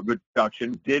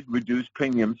reduction did reduce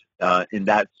premiums in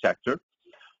that sector.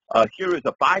 Here is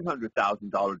a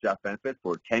 $500,000 death benefit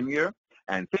for 10-year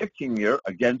and 15-year.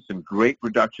 Again, some great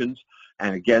reductions.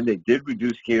 And again, they did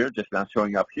reduce here, just not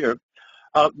showing up here.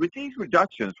 With these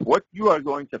reductions, what you are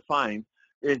going to find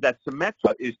is that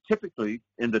Symetra is typically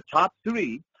in the top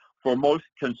 3 for most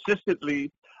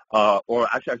consistently, or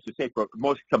actually I should say for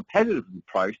most competitively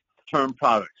priced term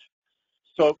products.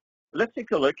 So let's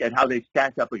take a look at how they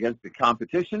stack up against the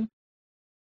competition.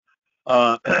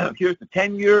 Here's the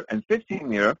 10-year and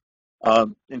 15-year.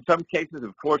 In some cases,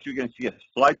 of course, you're going to see a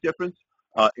slight difference.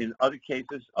 In other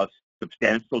cases, a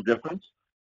substantial difference.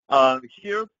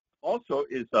 Here also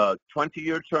is a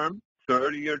 20-year term,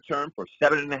 30-year term for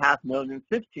 $7.5 million,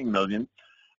 $15 million.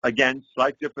 Again,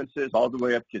 slight differences all the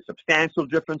way up to substantial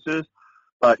differences.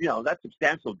 But, you know, that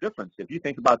substantial difference, if you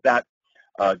think about that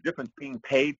difference being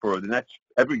paid for the next,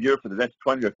 every year for the next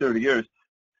 20 or 30 years,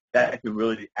 that can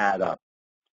really add up.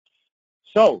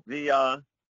 So the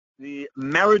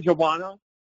marijuana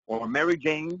or Mary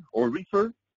Jane or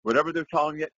reefer, whatever they're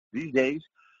calling it these days,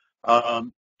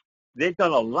 they've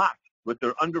done a lot with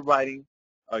their underwriting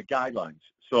guidelines.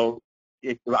 So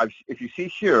if you see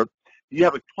here, you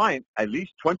have a client at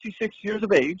least 26 years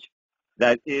of age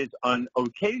that is an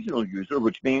occasional user,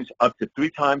 which means up to 3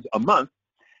 times a month,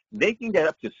 they can get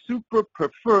up to super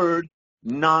preferred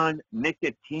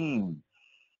non-nicotine.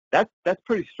 That's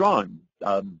pretty strong.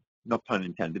 No pun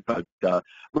intended, but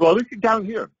well, look down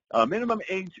here. Minimum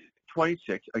age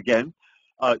 26. Again,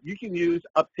 you can use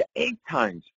up to 8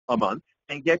 times a month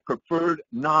and get preferred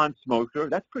non-smoker.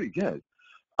 That's pretty good.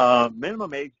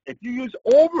 Minimum age, if you use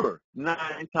over 9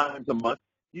 times a month,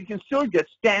 you can still get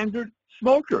standard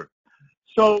smoker.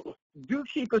 So do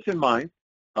keep us in mind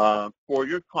for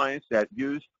your clients that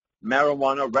use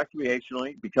marijuana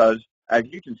recreationally, because as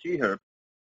you can see here,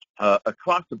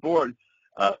 across the board,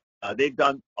 they've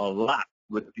done a lot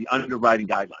with the underwriting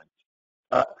guidelines.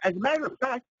 As a matter of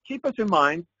fact, keep us in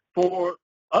mind for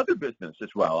other business as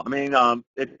well. I mean,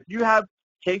 if you have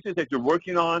cases that you're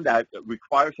working on that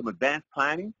require some advanced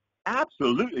planning,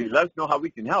 absolutely let us know how we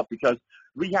can help, because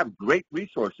we have great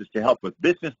resources to help with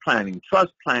business planning,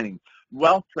 trust planning,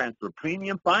 wealth transfer,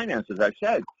 premium finance, as I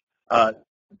said.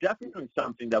 Definitely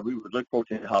something that we would look forward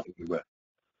to helping you with.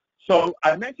 So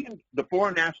I mentioned the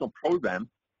Foreign National Program.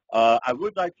 I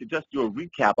would like to just do a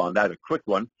recap on that, a quick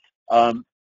one.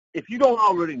 If you don't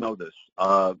already know this,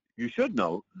 you should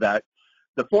know that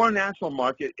the foreign national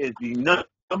market is the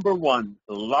number one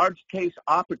large case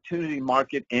opportunity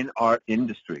market in our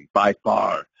industry by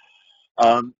far.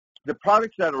 The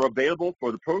products that are available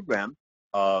for the program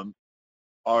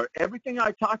are everything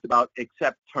I talked about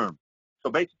except term. So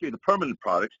basically the permanent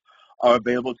products are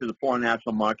available to the foreign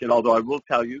national market, although I will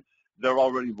tell you they're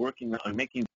already working on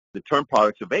making the term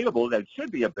products available that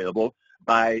should be available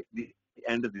by the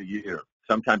end of the year,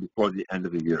 sometime before the end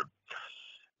of the year.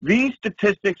 These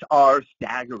statistics are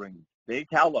staggering. They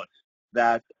tell us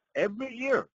that every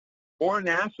year foreign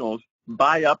nationals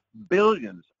buy up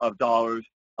billions of dollars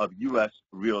of U.S.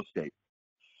 real estate.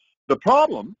 The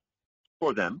problem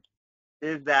for them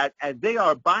is that as they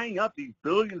are buying up these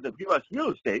billions of U.S.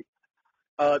 real estate,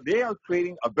 they are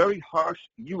creating a very harsh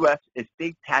U.S.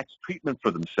 estate tax treatment for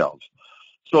themselves.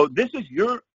 So this is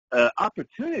your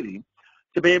opportunity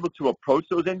to be able to approach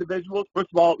those individuals. First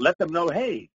of all, let them know,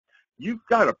 hey, you've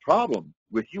got a problem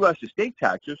with U.S. estate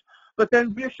taxes, but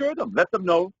then reassure them. Let them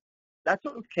know, that's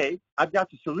okay. I've got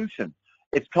the solution.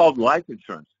 It's called life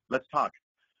insurance. Let's talk.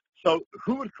 So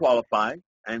who would qualify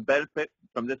and benefit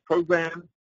from this program?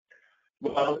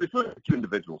 Well, there's really two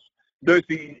individuals. There's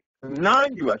the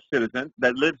non-U.S. citizen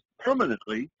that lives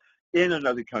permanently in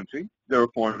another country. They're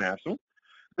a foreign national.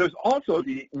 There's also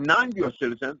the non-U.S.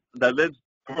 citizen that lives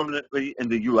permanently in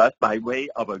the U.S. by way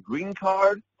of a green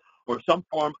card or some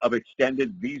form of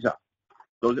extended visa.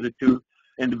 Those are the two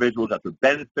individuals that would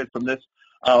benefit from this.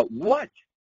 What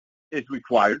is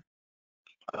required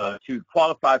to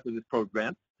qualify for this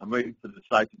program? I'm waiting for the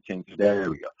slide to change. There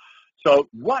we go. So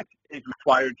what is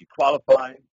required to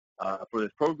qualify for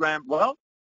this program? Well,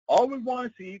 all we want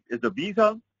to see is a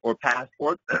visa or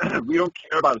passport. We don't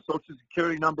care about a social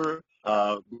security number.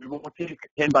 We won't take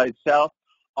a PIN by itself.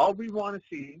 All we want to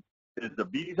see is a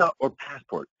visa or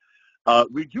passport.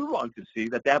 We do want to see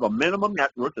that they have a minimum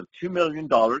net worth of $2 million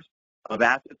of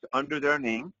assets under their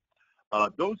name.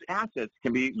 Those assets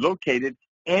can be located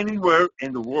anywhere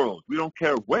in the world. We don't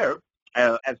care where,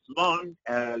 as long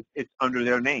as it's under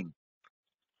their name.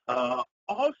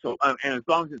 Also, and as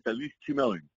long as it's at least $2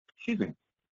 million. Excuse me.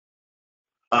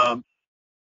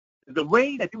 The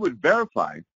way that you would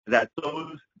verify that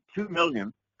those $2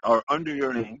 million are under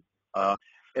your name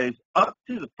is up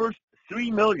to the first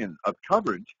 $3 million of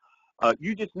coverage.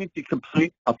 You just need to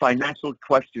complete a financial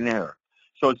questionnaire.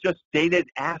 So it's just stated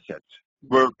assets.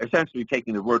 We're essentially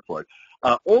taking the word for it.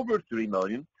 Over $3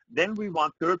 million, then we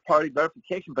want third-party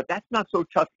verification, but that's not so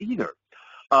tough either.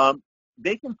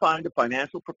 They can find a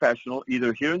financial professional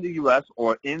either here in the U.S.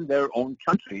 or in their own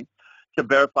country to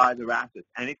verify their assets.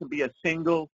 And it can be a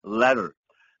single letter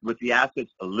with the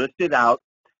assets listed out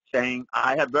saying,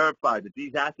 I have verified that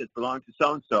these assets belong to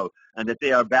so-and-so and that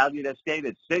they are valued as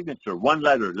stated, signature, one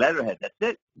letter, letterhead. That's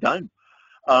it. Done.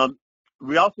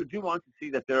 We also do want to see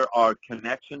that there are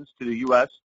connections to the U.S.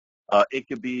 It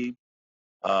could be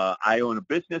I own a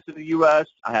business in the U.S.,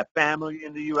 I have family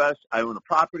in the U.S., I own a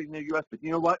property in the U.S., but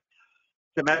you know what?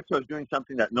 Symetra is doing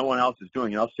something that no one else is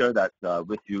doing, and I'll share that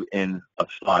with you in a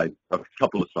slide, a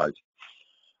couple of slides.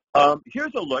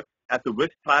 Here's a look at the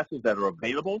risk classes that are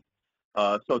available.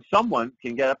 So someone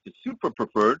can get up to super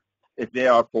preferred if they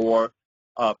are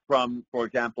from, for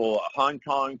example, Hong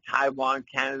Kong, Taiwan,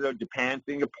 Canada, Japan,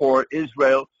 Singapore,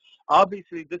 Israel.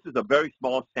 Obviously, this is a very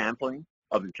small sampling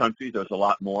of the countries. There's a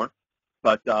lot more.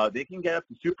 But they can get up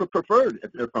to super preferred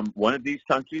if they're from one of these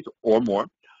countries or more.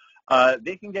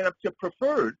 They can get up to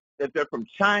preferred if they're from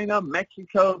China,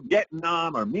 Mexico,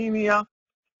 Vietnam, Armenia.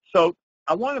 So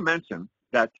I want to mention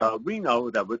that we know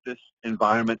that with this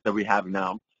environment that we have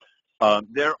now,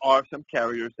 there are some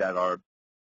carriers that are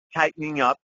tightening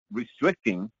up,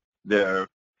 restricting their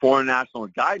foreign national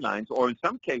guidelines, or in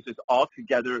some cases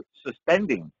altogether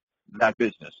suspending that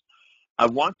business. I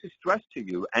want to stress to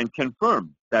you and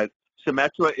confirm that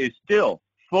Symetra is still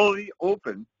fully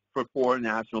open for foreign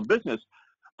national business.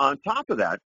 On top of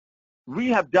that, we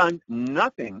have done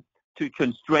nothing to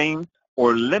constrain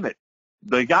or limit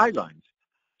the guidelines.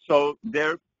 So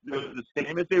they're the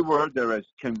same as they were. They're as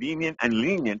convenient and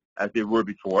lenient as they were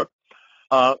before.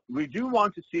 We do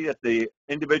want to see that the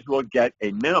individual get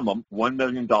a minimum $1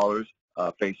 million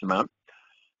face amount.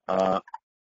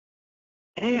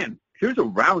 And here's a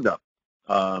roundup.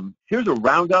 Here's a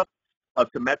roundup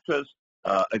of Symetra's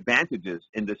advantages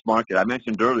in this market. I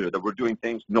mentioned earlier that we're doing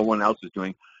things no one else is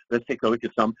doing. Let's take a look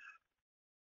at some.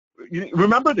 You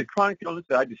remember the chronic illness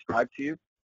that I described to you?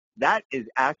 that is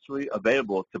actually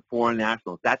available to foreign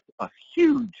nationals. That's a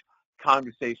huge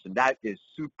conversation. That is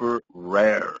super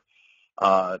rare.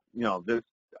 There's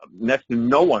next to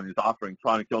no one is offering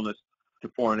chronic illness to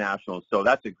foreign nationals, so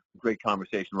that's a great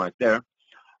conversation right there.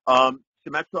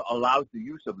 Symetra allows the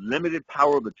use of limited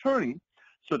power of attorney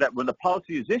so that when the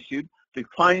policy is issued, the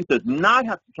client does not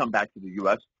have to come back to the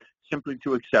U.S. simply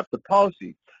to accept the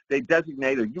policy. They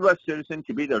designate a U.S. citizen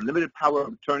to be their limited power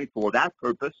of attorney for that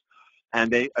purpose, and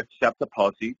they accept the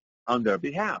policy on their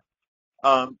behalf.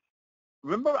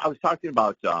 Remember I was talking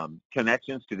about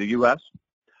connections to the U.S.?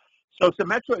 So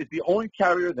Symetra is the only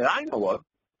carrier that I know of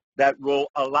that will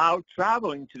allow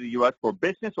traveling to the U.S. for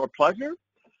business or pleasure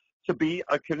to be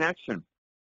a connection.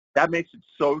 That makes it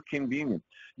so convenient.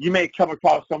 You may come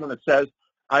across someone that says,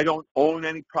 I don't own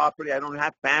any property, I don't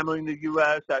have family in the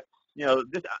U.S., but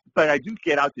I do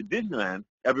get out to Disneyland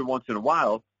every once in a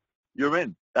while. You're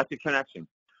in. That's a connection.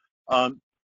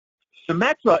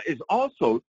 Symetra is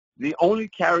also the only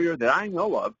carrier that I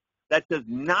know of that does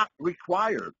not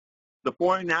require the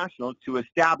foreign national to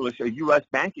establish a U.S.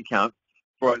 bank account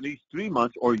for at least 3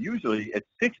 months, or usually it's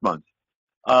 6 months.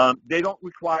 They don't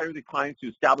require the client to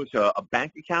establish a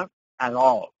bank account at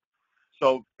all.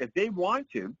 So if they want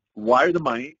to wire the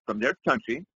money from their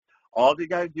country, all they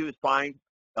got to do is find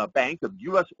a bank of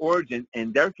U.S. origin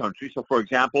in their country. So, for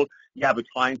example, you have a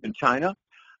client in China.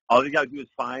 All you got to do is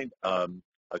find a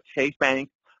Chase Bank,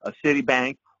 a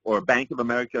Citibank, or a Bank of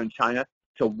America in China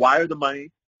to wire the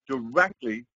money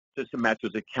directly to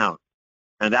Symetra's account.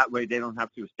 And that way they don't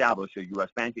have to establish a U.S.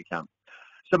 bank account.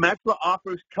 Symetra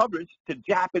offers coverage to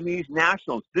Japanese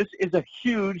nationals. This is a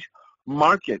huge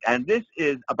market, and this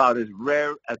is about as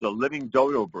rare as a living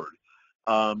dodo bird.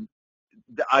 I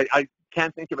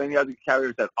can't think of any other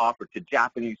carriers that offer to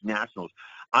Japanese nationals.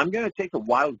 I'm going to take a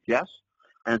wild guess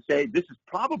and say this is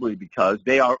probably because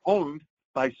they are owned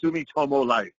by Sumitomo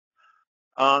Life.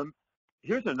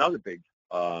 Here's another big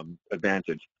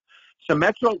advantage.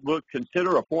 Symetra will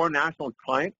consider a foreign national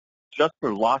client just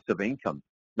for loss of income.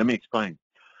 Let me explain.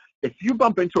 If you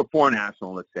bump into a foreign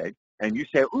national, let's say, and you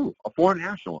say, ooh, a foreign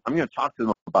national, I'm going to talk to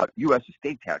them about U.S.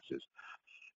 estate taxes.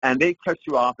 And they cut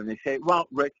you off and they say, well,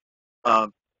 Rick, U.S.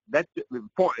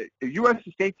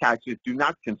 estate taxes do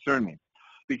not concern me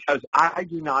because I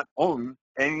do not own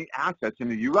any assets in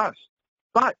the U.S.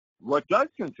 But what does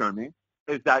concern me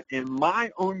is that in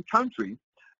my own country,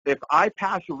 if I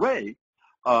pass away,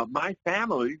 my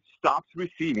family stops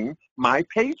receiving my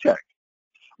paycheck.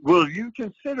 Will you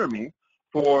consider me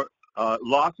for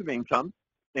loss of income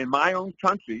in my own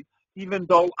country, even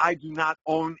though I do not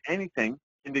own anything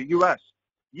in the U.S.?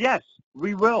 Yes,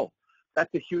 we will.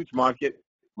 That's a huge market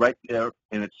right there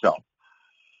in itself.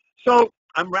 So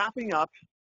I'm wrapping up.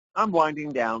 I'm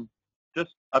winding down.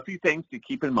 Just a few things to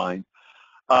keep in mind.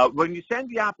 When you send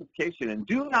the application, and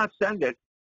do not send it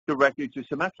directly to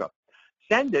Symetra.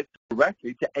 Send it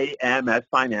directly to AMS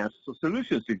Financial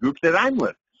Solutions, the group that I'm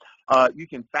with. You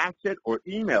can fax it or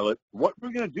email it. What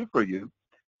we're going to do for you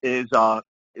is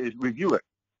review it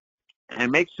and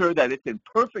make sure that it's in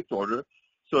perfect order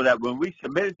so that when we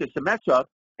submit it to Symetra,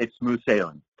 it's smooth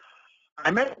sailing.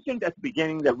 I mentioned at the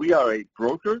beginning that we are a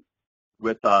broker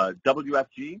with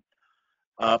WFG,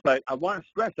 but I want to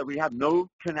stress that we have no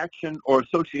connection or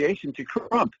association to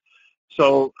Crump.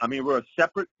 So, we're a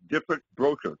separate, different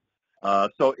broker.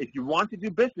 So if you want to do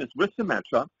business with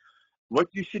Symetra, what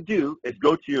you should do is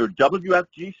go to your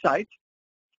WFG site,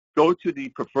 go to the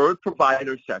preferred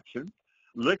provider section,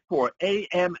 look for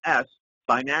AMS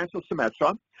Financial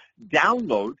Symetra,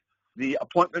 download the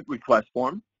appointment request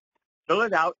form, fill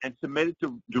it out, and submit it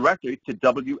directly to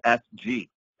WFG.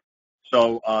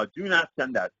 So do not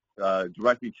send that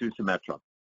directly to Symetra.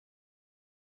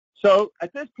 So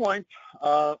at this point,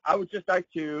 I would just like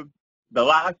to, the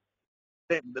last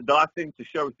thing to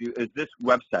share with you is this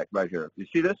website right here. You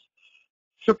see this?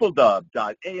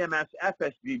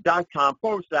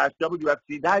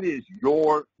 www.amsfsd.com/WFC. That is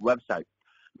your website.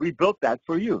 We built that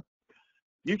for you.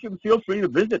 You can feel free to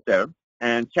visit there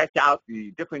and check out the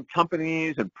different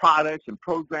companies and products and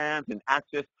programs and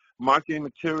access marketing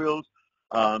materials,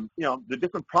 the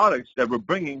different products that we're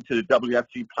bringing to the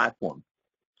WFG platform.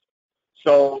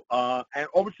 So, and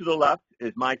over to the left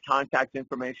is my contact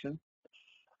information.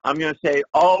 I'm going to say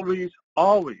always,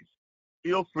 always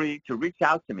feel free to reach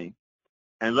out to me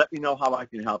and let me know how I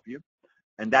can help you.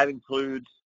 And that includes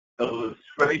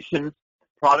illustrations,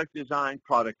 product design,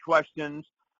 product questions,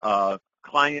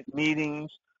 client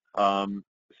meetings,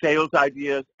 sales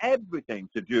ideas, everything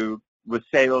to do with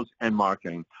sales and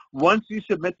marketing. Once you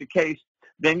submit the case,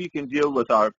 then you can deal with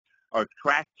our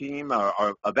crack team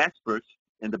of experts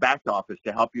in the back office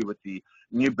to help you with the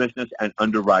new business and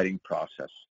underwriting process.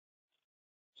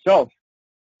 So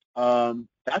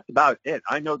that's about it.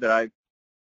 I know that I've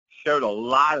shared a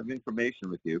lot of information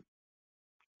with you,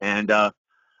 and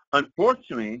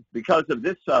unfortunately, because of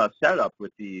this setup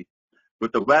with the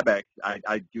WebEx,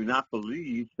 I do not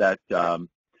believe that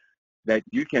that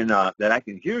you can that I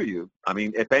can hear you. I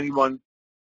mean, if anyone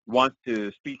wants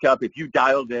to speak up, if you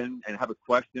dialed in and have a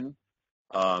question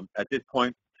at this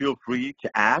point, feel free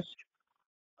to ask.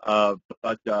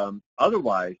 But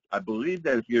otherwise, I believe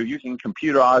that if you're using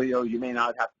computer audio, you may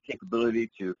not have the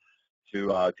capability to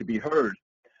be heard.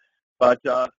 But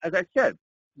as I said,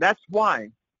 that's why,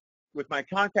 with my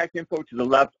contact info to the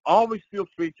left, always feel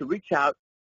free to reach out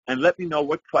and let me know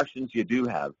what questions you do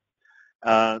have.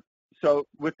 So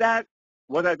with that,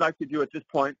 what I'd like to do at this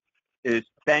point is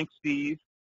thank Steve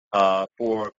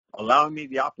for allowing me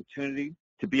the opportunity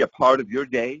to be a part of your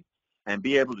day and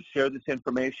be able to share this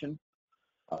information.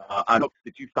 I hope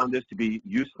that you found this to be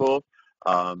useful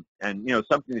and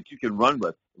something that you can run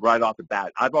with right off the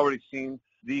bat. I've already seen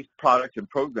these products and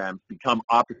programs become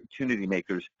opportunity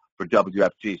makers for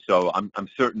WFG, so I'm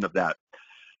certain of that.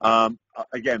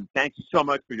 Again, thank you so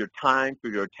much for your time, for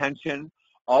your attention.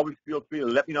 Always feel free to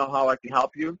let me know how I can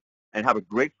help you, and have a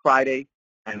great Friday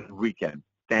and weekend.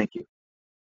 Thank you.